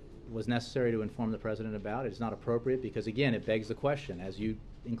was necessary to inform the President about. It's not appropriate because, again, it begs the question, as you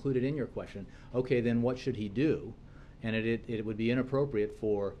included in your question, okay, then what should he do? And it would be inappropriate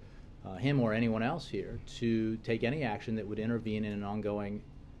for him or anyone else here to take any action that would intervene in an ongoing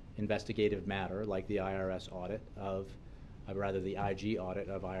investigative matter like the IRS audit of, rather the IG audit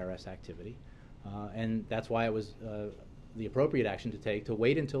of IRS activity. And that's why it was the appropriate action to take to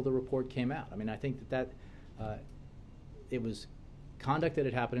wait until the report came out. I mean, I think that it was conduct that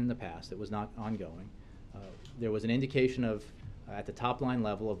had happened in the past that was not ongoing. There was an indication of, at the top line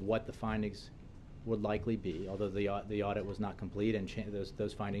level, of what the findings would likely be, although the audit was not complete, and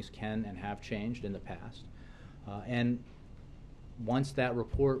those findings can and have changed in the past. And once that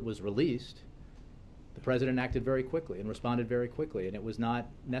report was released, the President acted very quickly and responded very quickly, and it was not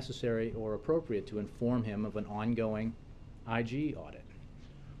necessary or appropriate to inform him of an ongoing IG audit.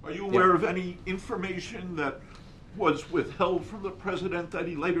 Are you aware of any information that was withheld from the President that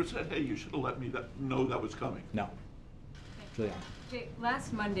he later said, hey, you should have let me know that was coming? No. Juliana. Jay,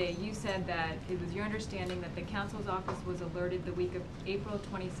 last Monday, you said that it was your understanding that the counsel's office was alerted the week of April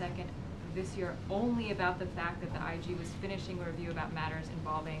 22nd of this year only about the fact that the IG was finishing a review about matters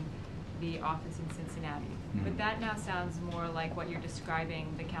involving the office in Cincinnati. Mm-hmm. But that now sounds more like what you're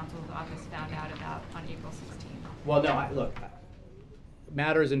describing the counsel's office found out about on April 16th. Well, no, look,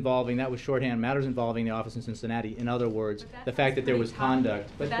 matters involving, that was shorthand, matters involving the office in Cincinnati. In other words, the fact that there was conduct.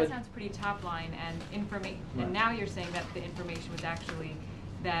 But that sounds pretty top line and information. Right. And now you're saying that the information was actually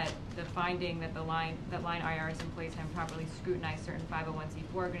that the finding that line IRS employees have improperly scrutinized certain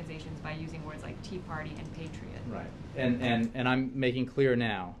 501c4 organizations by using words like Tea Party and Patriot. Right. And I'm making clear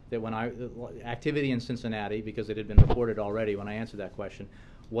now that when activity in Cincinnati, because it had been reported already when I answered that question,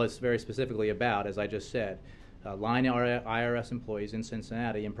 was very specifically about, as I just said, line IRS employees in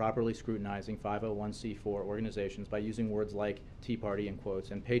Cincinnati improperly scrutinizing 501c4 organizations by using words like Tea Party in quotes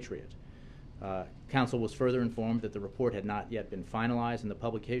and Patriot. Council was further informed that the report had not yet been finalized and the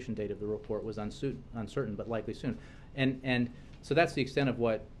publication date of the report was uncertain but likely soon. And so that's the extent of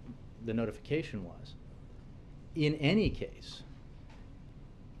what the notification was. In any case,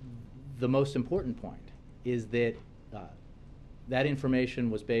 the most important point is that that information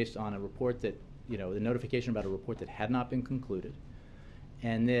was based on a report that, the notification about a report that had not been concluded,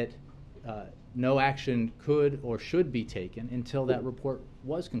 and that no action could or should be taken until that report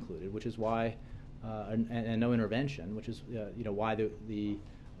was concluded, which is why, and no intervention, which is why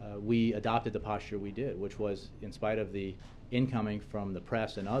we adopted the posture we did, which was, in spite of the incoming from the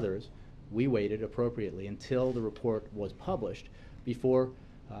press and others, we waited appropriately until the report was published before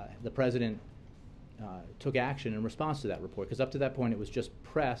the president took action in response to that report, because up to that point it was just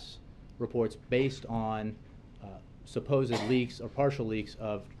press reports based on supposed leaks or partial leaks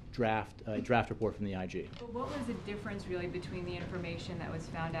of draft report from the IG. But what was the difference really between the information that was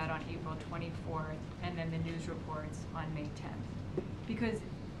found out on April 24th and then the news reports on May 10th? Because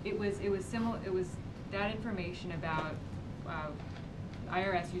it was similar. It was that information about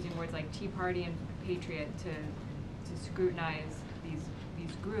IRS using words like Tea Party and Patriot to scrutinize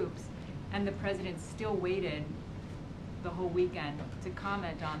these groups, and the president still waited the whole weekend to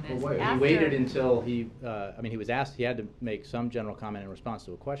comment on this. Well, he waited until he was asked, he had to make some general comment in response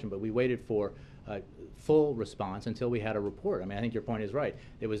to a question, but we waited for a full response until we had a report. I think your point is right.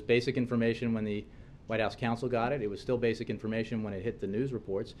 It was basic information when the White House counsel got it. It was still basic information when it hit the news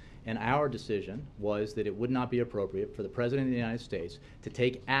reports. And our decision was that it would not be appropriate for the President of the United States to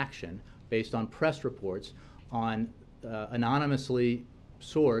take action based on press reports on anonymously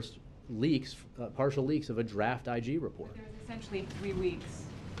sourced leaks, partial leaks of a draft IG report. There was essentially 3 weeks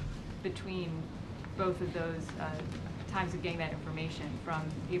between both of those times of getting that information, from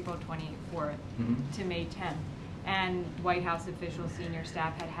April 24th to May 10th. And White House officials, senior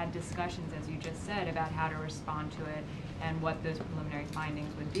staff had discussions, as you just said, about how to respond to it and what those preliminary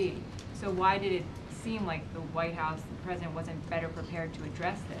findings would be. So why did it seem like the White House, the president, wasn't better prepared to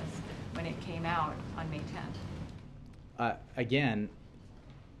address this when it came out on May 10th? Again,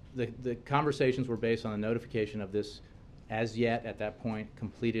 the conversations were based on the notification of this, as yet at that point,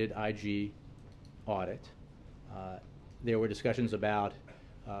 completed IG audit. There were discussions about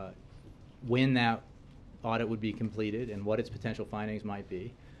when that audit would be completed and what its potential findings might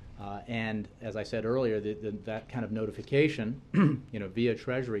be. And as I said earlier, that kind of notification, via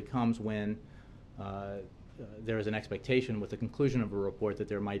Treasury, comes when there is an expectation with the conclusion of a report that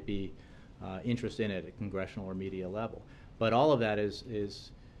there might be interest in it at congressional or media level. But all of that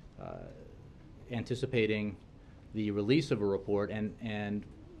is anticipating the release of a report and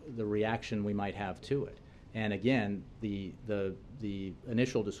the reaction we might have to it. And again, the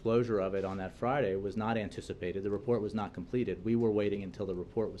initial disclosure of it on that Friday was not anticipated. The report was not completed. We were waiting until the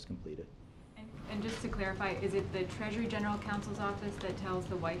report was completed. And just to clarify, is it the Treasury General Counsel's office that tells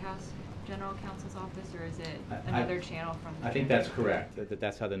the White House General Counsel's office, or is it another channel from the I think that's correct,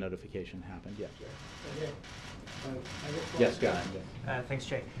 that's how the notification happened, yes. Yes, go ahead. Thanks,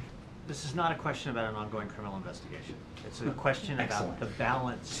 Jay. This is not a question about an ongoing criminal investigation. It's a question about the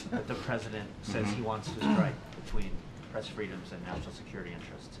balance that the president says he wants to strike between press freedoms and national security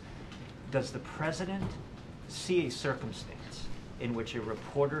interests. Does the president see a circumstance in which a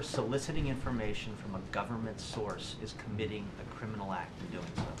reporter soliciting information from a government source is committing a criminal act in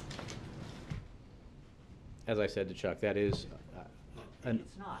doing so? As I said to Chuck, that is...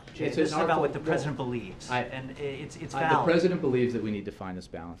 it's not. This is about what the president believes, and it's valid. The president believes that we need to find this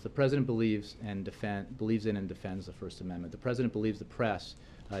balance. The president believes in and defends the First Amendment. The president believes the press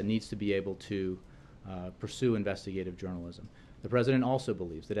needs to be able to pursue investigative journalism. The president also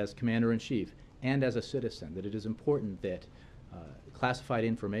believes that as commander-in-chief and as a citizen, that it is important that classified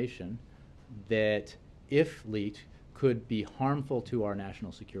information that, if leaked, could be harmful to our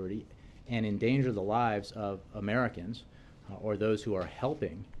national security and endanger the lives of Americans or those who are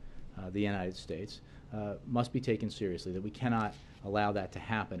helping the United States, must be taken seriously, that we cannot allow that to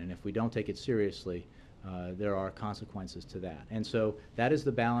happen. And if we don't take it seriously, there are consequences to that. And so that is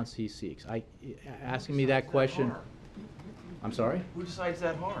the balance he seeks. Asking me that question... I'm sorry? Who decides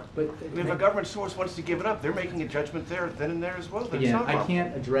that harm? But if a government source wants to give it up, they're making a judgment there, then and there as well. Again, I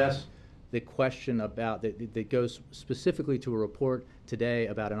can't address the question about that goes specifically to a report today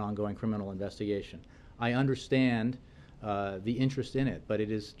about an ongoing criminal investigation. I understand the interest in it, but it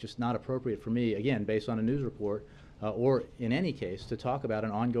is just not appropriate for me, again, based on a news report, or in any case, to talk about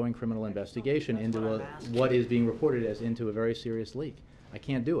an ongoing criminal investigation into what is being reported as into a very serious leak. I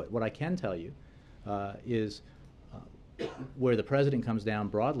can't do it. What I can tell you is where the president comes down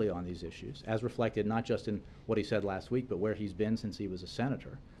broadly on these issues, as reflected not just in what he said last week, but where he's been since he was a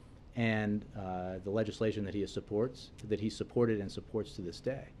senator, and the legislation that he supported and supports to this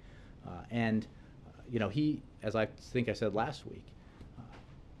day. You know, he, as I think I said last week,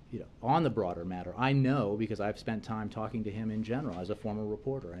 you know, on the broader matter, I know, because I've spent time talking to him in general as a former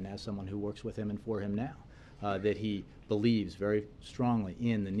reporter and as someone who works with him and for him now, that he believes very strongly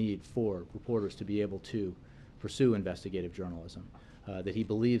in the need for reporters to be able to pursue investigative journalism, that he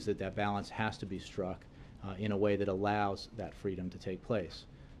believes that that balance has to be struck in a way that allows that freedom to take place.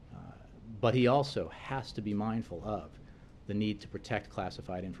 But he also has to be mindful of the need to protect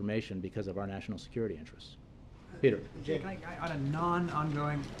classified information because of our national security interests. Peter. Jake, on a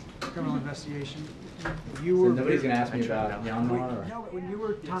non-ongoing criminal investigation, you were... So nobody's going to ask me about Myanmar? No, but when you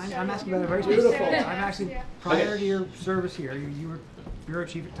were I'm asking about a very specific... I'm asking, prior to your service here, you were bureau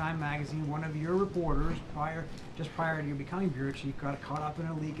chief at Time Magazine. One of your reporters, just prior to you becoming bureau chief, got caught up in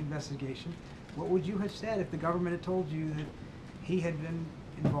a leak investigation. What would you have said if the government had told you that he had been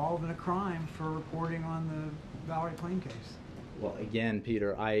involved in a crime for reporting on the Valerie Plame case? Well, again,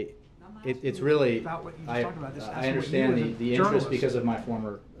 Peter, it's really, I understand the interest because of my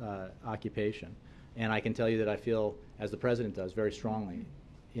former occupation. And I can tell you that I feel, as the president does, very strongly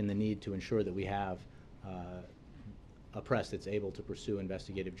in the need to ensure that we have a press that's able to pursue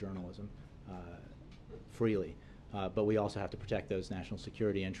investigative journalism freely. But we also have to protect those national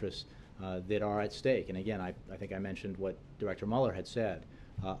security interests that are at stake. And again, I think I mentioned what Director Mueller had said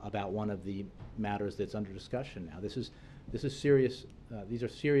about one of the matters that's under discussion now. This is serious. These are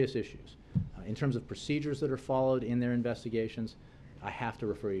serious issues. In terms of procedures that are followed in their investigations, I have to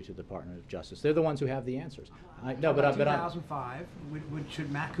refer you to the Department of Justice. They're the ones who have the answers. No, but 2005,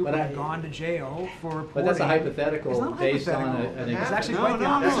 should Matt Cooper have gone to jail for reporting? But that's a hypothetical based on an It's actually quite the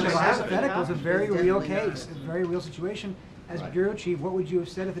opposite of a hypothetical. It's a very real case, a very real situation. As bureau chief, what would you have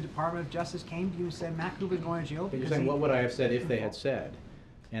said if the Department of Justice came to you and said Matt Cooper's going to jail? But you're saying, what would I have said if they had said?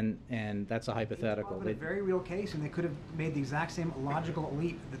 And that's a hypothetical. It's a very real case, and they could have made the exact same logical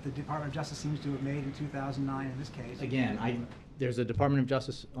leap that the Department of Justice seems to have made in 2009 in this case. Again, there's a Department of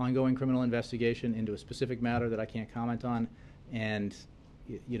Justice ongoing criminal investigation into a specific matter that I can't comment on, and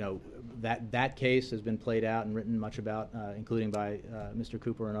you know that case has been played out and written much about, including by Mr.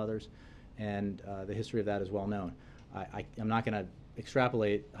 Cooper and others, and the history of that is well known. I'm not going to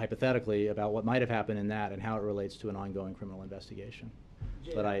extrapolate hypothetically about what might have happened in that and how it relates to an ongoing criminal investigation.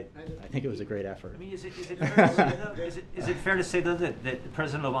 But I think it was a great effort. I mean, is it fair to say, though, that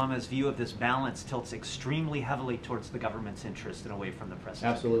President Obama's view of this balance tilts extremely heavily towards the government's interest and away from the press?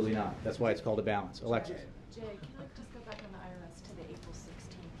 Absolutely not. That's why it's called a balance. Alexis. Jay, can I just go back on the IRS to the April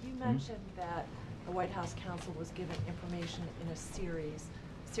 16th? You mentioned that the White House counsel was given information in a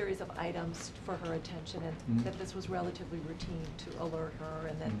series of items for her attention, and that this was relatively routine to alert her,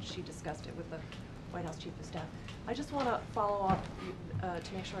 and then she discussed it with the White House Chief of Staff. I just want to follow up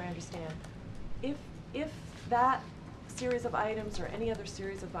to make sure I understand. If that series of items or any other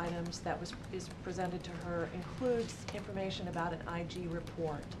series of items that is presented to her includes information about an IG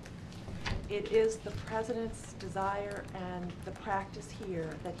report, it is the President's desire and the practice here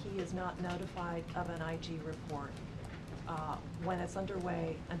that he is not notified of an IG report when it's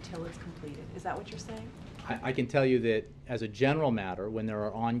underway until it's completed. Is that what you're saying? I can tell you that as a general matter, when there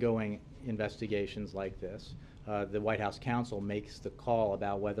are ongoing investigations like this, the White House counsel makes the call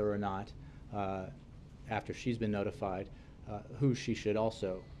about whether or not, after she's been notified, who she should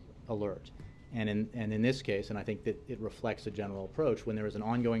also alert. And in this case, and I think that it reflects a general approach, when there is an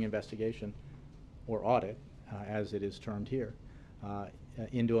ongoing investigation or audit, as it is termed here,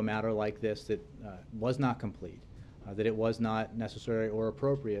 into a matter like this that was not complete, that it was not necessary or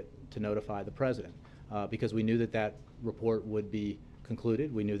appropriate to notify the President, because we knew that that report would be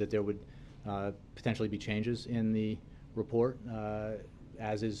concluded. We knew that there would potentially be changes in the report,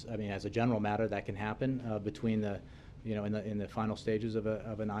 as a general matter that can happen between the, in the final stages of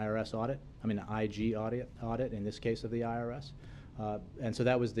an IRS audit. An IG audit in this case of the IRS, and so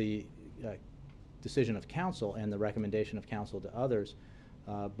that was the decision of counsel and the recommendation of counsel to others.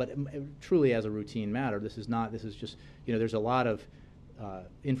 But truly, as a routine matter, this is not. This is just, there's a lot of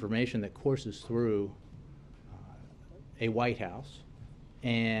information that courses through a White House,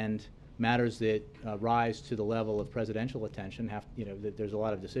 and matters that rise to the level of presidential attention there's a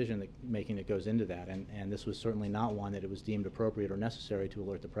lot of decision making that goes into that, and this was certainly not one that it was deemed appropriate or necessary to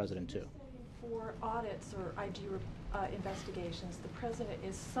alert the president to. For audits or IG investigations, the president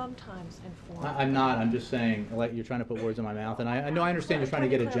is sometimes informed. I'm not. I'm just saying, like, you're trying to put words in my mouth, and I know I understand you're trying to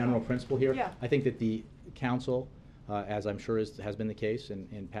get a general principle here. Yeah. I think that the council, as I'm sure has been the case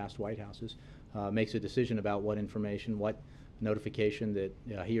in past White Houses, makes a decision about what information, what notification that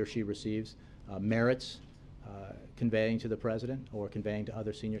he or she receives merits conveying to the president or conveying to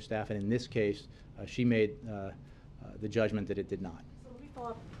other senior staff, and in this case, she made the judgment that it did not. So let me follow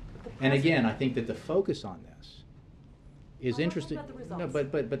up. And again, I think that the focus on this is interesting. No,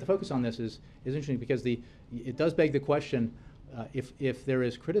 but the focus on this is interesting because it does beg the question: if there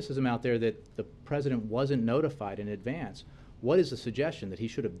is criticism out there that the president wasn't notified in advance, what is the suggestion that he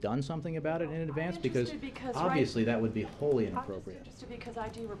should have done something about it in advance? Because obviously that would be wholly inappropriate. I'm just interested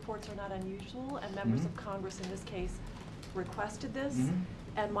because IG reports are not unusual, and members of Congress in this case requested this.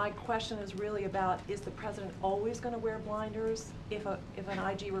 And my question is really about, is the president always going to wear blinders if an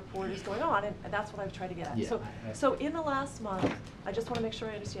IG report is going on? And that's what I've tried to get at. Yeah, so in the last month, I just want to make sure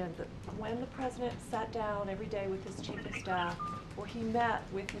I understand that when the president sat down every day with his chief of staff, or he met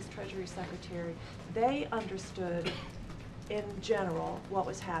with his Treasury Secretary, they understood in general what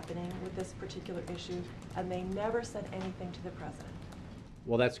was happening with this particular issue, and they never said anything to the president.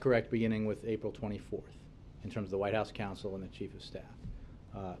 Well, that's correct, beginning with April 24th, in terms of the White House counsel and the chief of staff.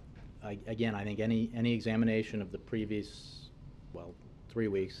 Again, I think any examination of the previous, 3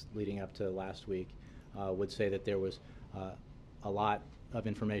 weeks leading up to last week would say that there was a lot of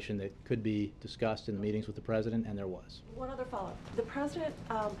information that could be discussed in the meetings with the president, and there was. One other follow-up. The president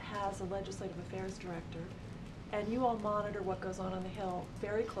has a legislative affairs director, and you all monitor what goes on the Hill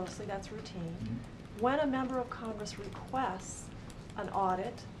very closely. That's routine. When a member of Congress requests an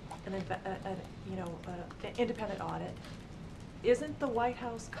audit, an independent audit, isn't the White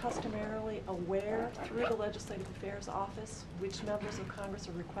House customarily aware through the Legislative Affairs Office which members of Congress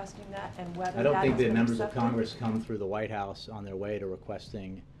are requesting that and whether I don't that think has that been members of accepted? Congress come through the White House on their way to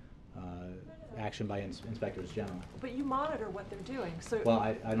requesting action by inspectors general. But you monitor what they're doing. So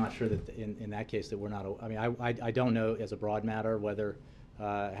Well, I'm not sure that in that case that we're not. I mean, I don't know as a broad matter whether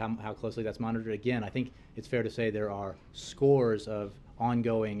how closely that's monitored. Again, I think it's fair to say there are scores of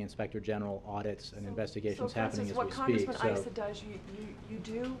ongoing inspector general audits and investigations happening as we speak. So, for instance, what Congressman Issa does, you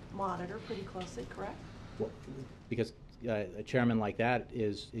do monitor pretty closely, correct? Well, because a chairman like that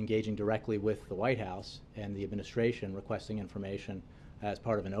is engaging directly with the White House and the administration, requesting information as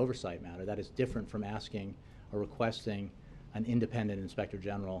part of an oversight matter. That is different from asking or requesting an independent inspector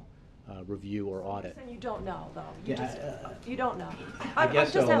general review or audit. And you don't know, though. Yeah, you don't know. I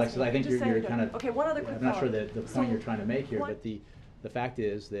guess so, Alexis. I think you're kind of. Okay, one other quick I'm not sure follow-up. the point you're trying to make here, but the fact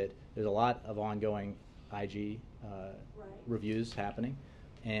is that there's a lot of ongoing IG reviews happening,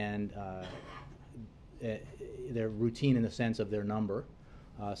 and they're routine in the sense of their number.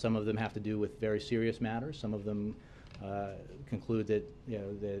 Some of them have to do with very serious matters. Some of them conclude that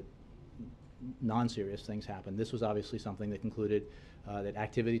that non-serious things happen. This was obviously something that concluded that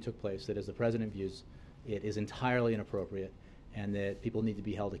activity took place that, as the president views it, is entirely inappropriate, and that people need to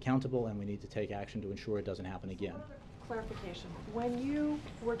be held accountable, and we need to take action to ensure it doesn't happen again. Clarification. When you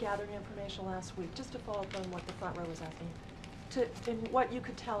were gathering information last week, just to follow up on what the front row was asking, in what you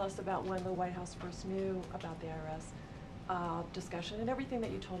could tell us about when the White House first knew about the IRS discussion and everything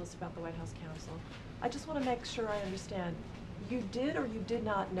that you told us about the White House counsel, I just want to make sure I understand. You did or you did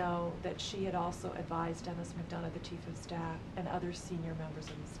not know that she had also advised Dennis McDonough, the chief of staff, and other senior members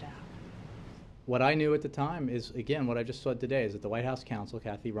of the staff? What I knew at the time is, again, what I just said today, is that the White House counsel,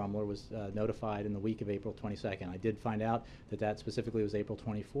 Kathy Rummler, was notified in the week of April 22nd. I did find out that specifically was April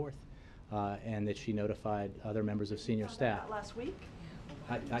 24th, and that she notified other members of senior staff. Last week?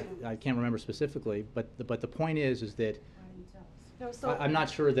 I can't remember specifically, but the point is that No, so I'm not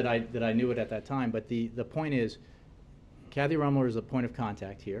sure that I knew it at that time, but the point is, Kathy Rummler is a point of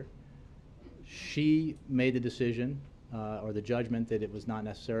contact here. She made the decision or the judgment that it was not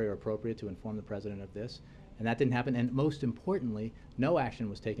necessary or appropriate to inform the president of this, and that didn't happen. And most importantly, no action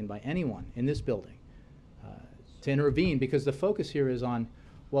was taken by anyone in this building to intervene, because the focus here is on,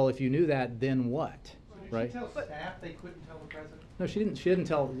 well, if you knew that, then what? Right? Did she tell staff they couldn't tell the president? No, she didn't. She didn't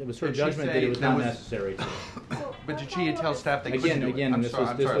tell. It was her Did she judgment that say it was there not was- necessary to. But did she tell staff they couldn't do it? Again, I'm this sorry,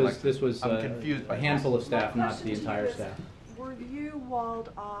 was I'm sorry, Alexis. this was I'm confused by a handful of this. staff, My not the question to entire you is, staff. were you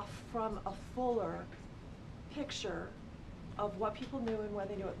walled off from a fuller picture of what people knew and when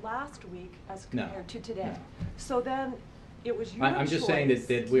they knew it last week as No. compared to today? No. So then, it was your I'm just saying that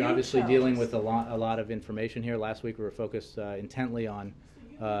choice. we're You obviously chose. dealing with a lot of information here. Last week we were focused intently on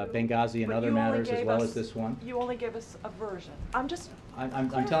Benghazi and But other you only matters, as gave well us- as this one. You only gave us a version. I'm just I'm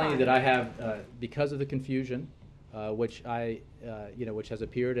telling you that I have, because of the confusion, which which has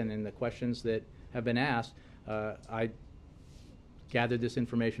appeared, and in the questions that have been asked, I gathered this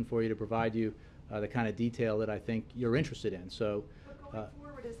information for you to provide you the kind of detail that I think you're interested in. So, But going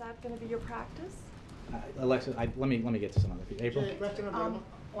forward, is that going to be your practice? Alexa, let me get to some other people. April?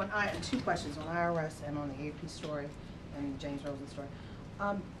 Two questions on IRS and on the AP story and James Rosen story.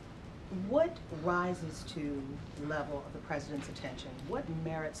 What rises to the level of the president's attention? What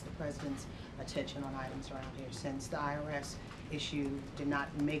merits the president's attention on items around here, since the IRS issue did not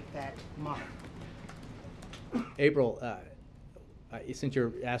make that mark? April, since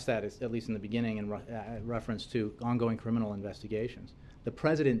you're asked that, at least in the beginning, in reference to ongoing criminal investigations, the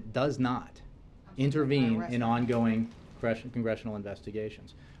president does not intervene in ongoing congressional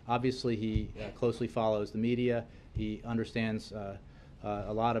investigations. Obviously, he closely follows the media. He understands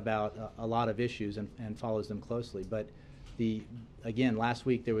a lot about a lot of issues and follows them closely. But again, last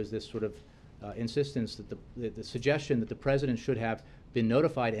week there was this sort of insistence that the suggestion that the president should have been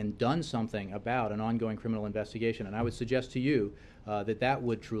notified and done something about an ongoing criminal investigation. And I would suggest to you that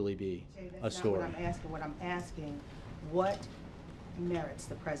would truly be a story. That's not what I'm asking. What I'm asking, what merits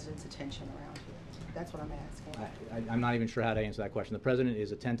the president's attention around here? That's what I'm asking. I'm not even sure how to answer that question. The president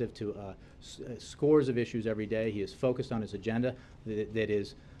is attentive to scores of issues every day. He is focused on his agenda that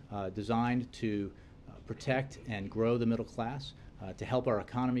is designed to protect and grow the middle class, to help our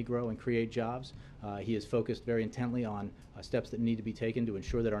economy grow and create jobs. He is focused very intently on steps that need to be taken to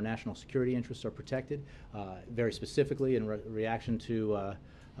ensure that our national security interests are protected. Very specifically, in reaction to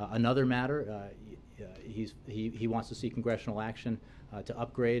another matter, he wants to see congressional action to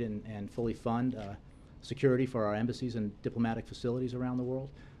upgrade and fully fund security for our embassies and diplomatic facilities around the world.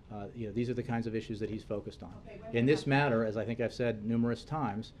 These are the kinds of issues that he's focused on. In this matter, as I think I've said numerous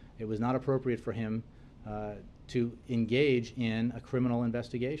times, it was not appropriate for him to engage in a criminal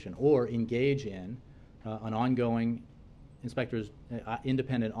investigation or engage in an ongoing inspector's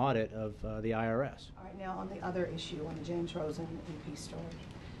independent audit of the IRS. All right, now on the other issue, on the James Rosen EP story,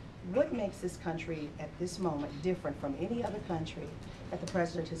 what makes this country at this moment different from any other country that the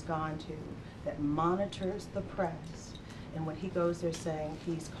president has gone to that monitors the press, and when he goes there saying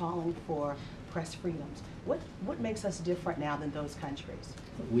he's calling for press freedoms? What makes us different now than those countries?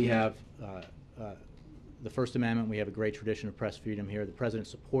 We have the First Amendment. We have a great tradition of press freedom here. The president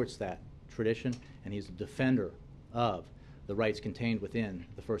supports that tradition, and he's a defender of the rights contained within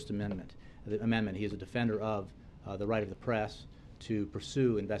the First Amendment. He is a defender of the right of the press to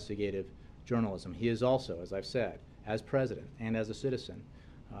pursue investigative journalism. He is also, as I've said, as president and as a citizen,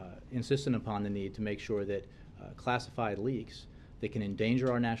 insistent upon the need to make sure that classified leaks that can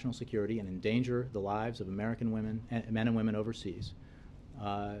endanger our national security and endanger the lives of American women, men and women overseas,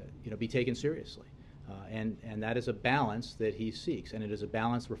 be taken seriously. And that is a balance that he seeks, and it is a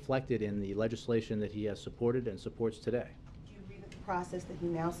balance reflected in the legislation that he has supported and supports today. Do you agree that the process that he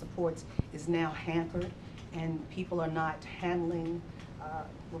now supports is now hampered, and people are not handling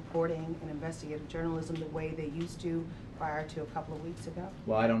reporting and investigative journalism the way they used to prior to a couple of weeks ago?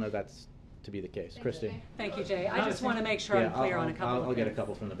 Well, I don't know that's to be the case. Christy? Thank you, Jay. I just want to make sure I'm clear on a couple of things. I'll get a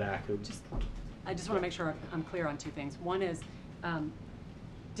couple from the back. I just want to make sure I'm clear on two things. One is,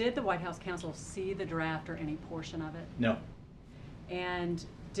 did the White House counsel see the draft or any portion of it? No. And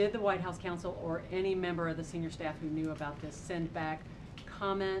did the White House counsel or any member of the senior staff who knew about this send back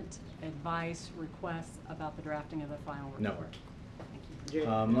comment, advice, requests about the drafting of the final report? No. Thank you.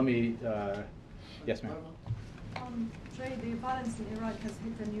 Let me, yes, ma'am. Trey, the violence in Iraq has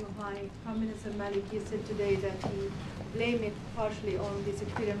hit a new high. Prime Minister Maliki said today that he blamed it partially on the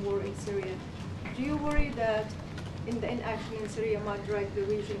sectarian war in Syria. Do you worry that in the inaction in Syria might drag the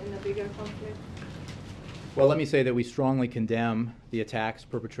region in a bigger conflict? Well, let me say that we strongly condemn the attacks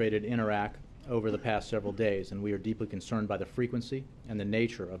perpetrated in Iraq over the past several days, and we are deeply concerned by the frequency and the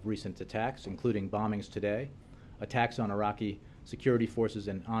nature of recent attacks, including bombings today, attacks on Iraqi security forces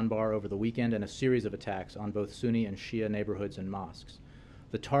in Anbar over the weekend, and a series of attacks on both Sunni and Shia neighborhoods and mosques.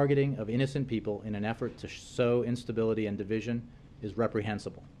 The targeting of innocent people in an effort to sow instability and division is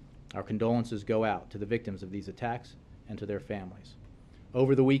reprehensible. Our condolences go out to the victims of these attacks and to their families.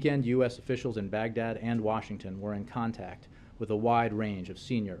 Over the weekend, U.S. officials in Baghdad and Washington were in contact with a wide range of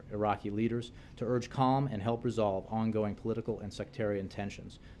senior Iraqi leaders to urge calm and help resolve ongoing political and sectarian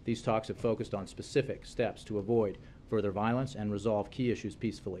tensions. These talks have focused on specific steps to avoid further violence and resolve key issues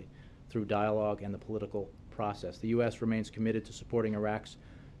peacefully through dialogue and the political process. The U.S. remains committed to supporting Iraq's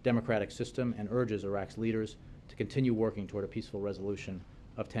democratic system and urges Iraq's leaders to continue working toward a peaceful resolution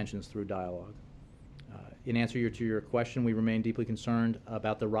of tensions through dialogue. In answer to your question, we remain deeply concerned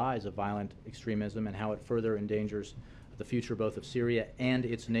about the rise of violent extremism and how it further endangers the future both of Syria and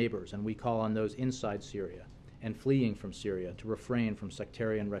its neighbors, and we call on those inside Syria and fleeing from Syria to refrain from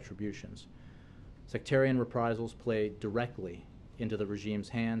sectarian retributions. Sectarian reprisals play directly into the regime's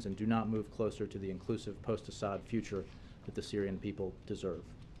hands and do not move closer to the inclusive post-Assad future that the Syrian people deserve.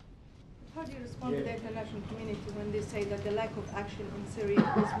 How do you respond to the international community when they say that the lack of action in Syria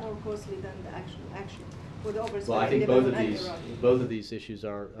is more costly than the actual action? With overspending Well, I think Lebanon and Iraq? both of these issues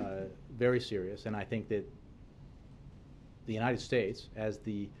are very serious, and I think that the United States, as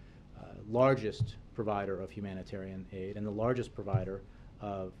the largest provider of humanitarian aid and the largest provider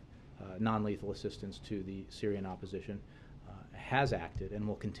of non-lethal assistance to the Syrian opposition, has acted and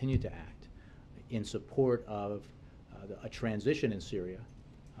will continue to act in support of a transition in Syria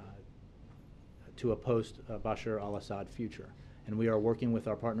to a post-Bashar al-Assad future. And we are working with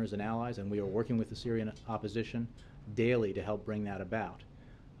our partners and allies, and we are working with the Syrian opposition daily to help bring that about,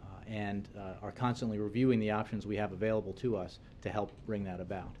 and are constantly reviewing the options we have available to us to help bring that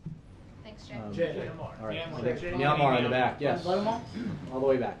about. Thanks, Jay. Myanmar. All right. Myanmar in the back, yes. All the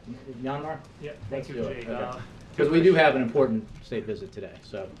way back. Myanmar? Yeah, thank you, Jay. Because we do have an important state visit today,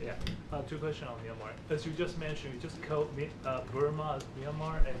 so. Yeah, two questions on Myanmar. As you just mentioned, you just called Burma as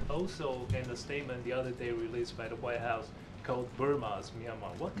Myanmar, and also in the statement the other day released by the White House called Burma as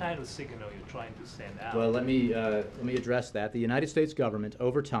Myanmar. What kind of signal are you trying to send out? Well, let me address that. The United States government,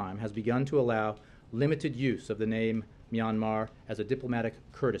 over time, has begun to allow limited use of the name Myanmar as a diplomatic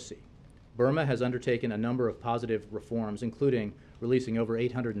courtesy. Burma has undertaken a number of positive reforms, including releasing over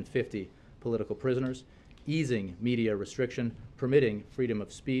 850 political prisoners, easing media restriction, permitting freedom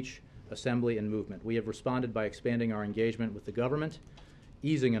of speech, assembly, and movement. We have responded by expanding our engagement with the government,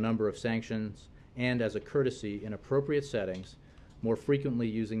 easing a number of sanctions, and as a courtesy in appropriate settings, more frequently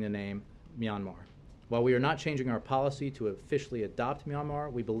using the name Myanmar. While we are not changing our policy to officially adopt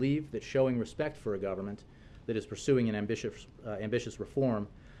Myanmar, we believe that showing respect for a government that is pursuing an ambitious reform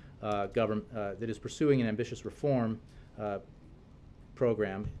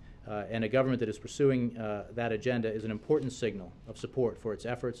program, and a government that is pursuing that agenda is an important signal of support for its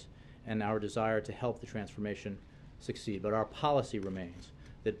efforts and our desire to help the transformation succeed. But our policy remains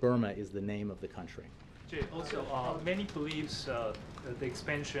that Burma is the name of the country. Jay, also, many believes the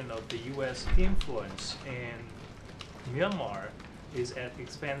expansion of the U.S. influence in Myanmar is at the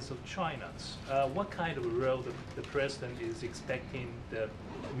expense of China's. What kind of role the president is expecting the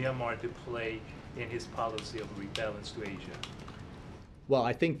Myanmar to play in his policy of rebalance to Asia? Well,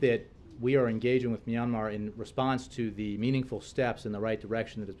 I think that we are engaging with Myanmar in response to the meaningful steps in the right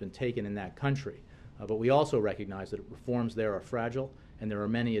direction that has been taken in that country. But we also recognize that reforms there are fragile, and there are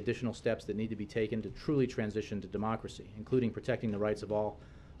many additional steps that need to be taken to truly transition to democracy, including protecting the rights of all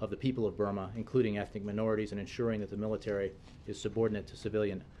of the people of Burma, including ethnic minorities, and ensuring that the military is subordinate to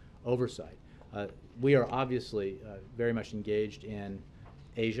civilian oversight. We are obviously very much engaged in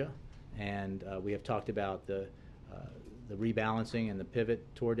Asia, and we have talked about the rebalancing and the pivot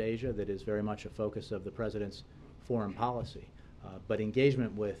toward Asia that is very much a focus of the President's foreign policy. But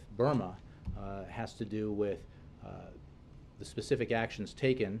engagement with Burma has to do with the specific actions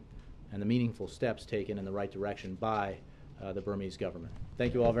taken and the meaningful steps taken in the right direction by the Burmese government.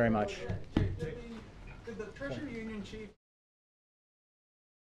 Thank you all very much. Did the Treasury Union Chief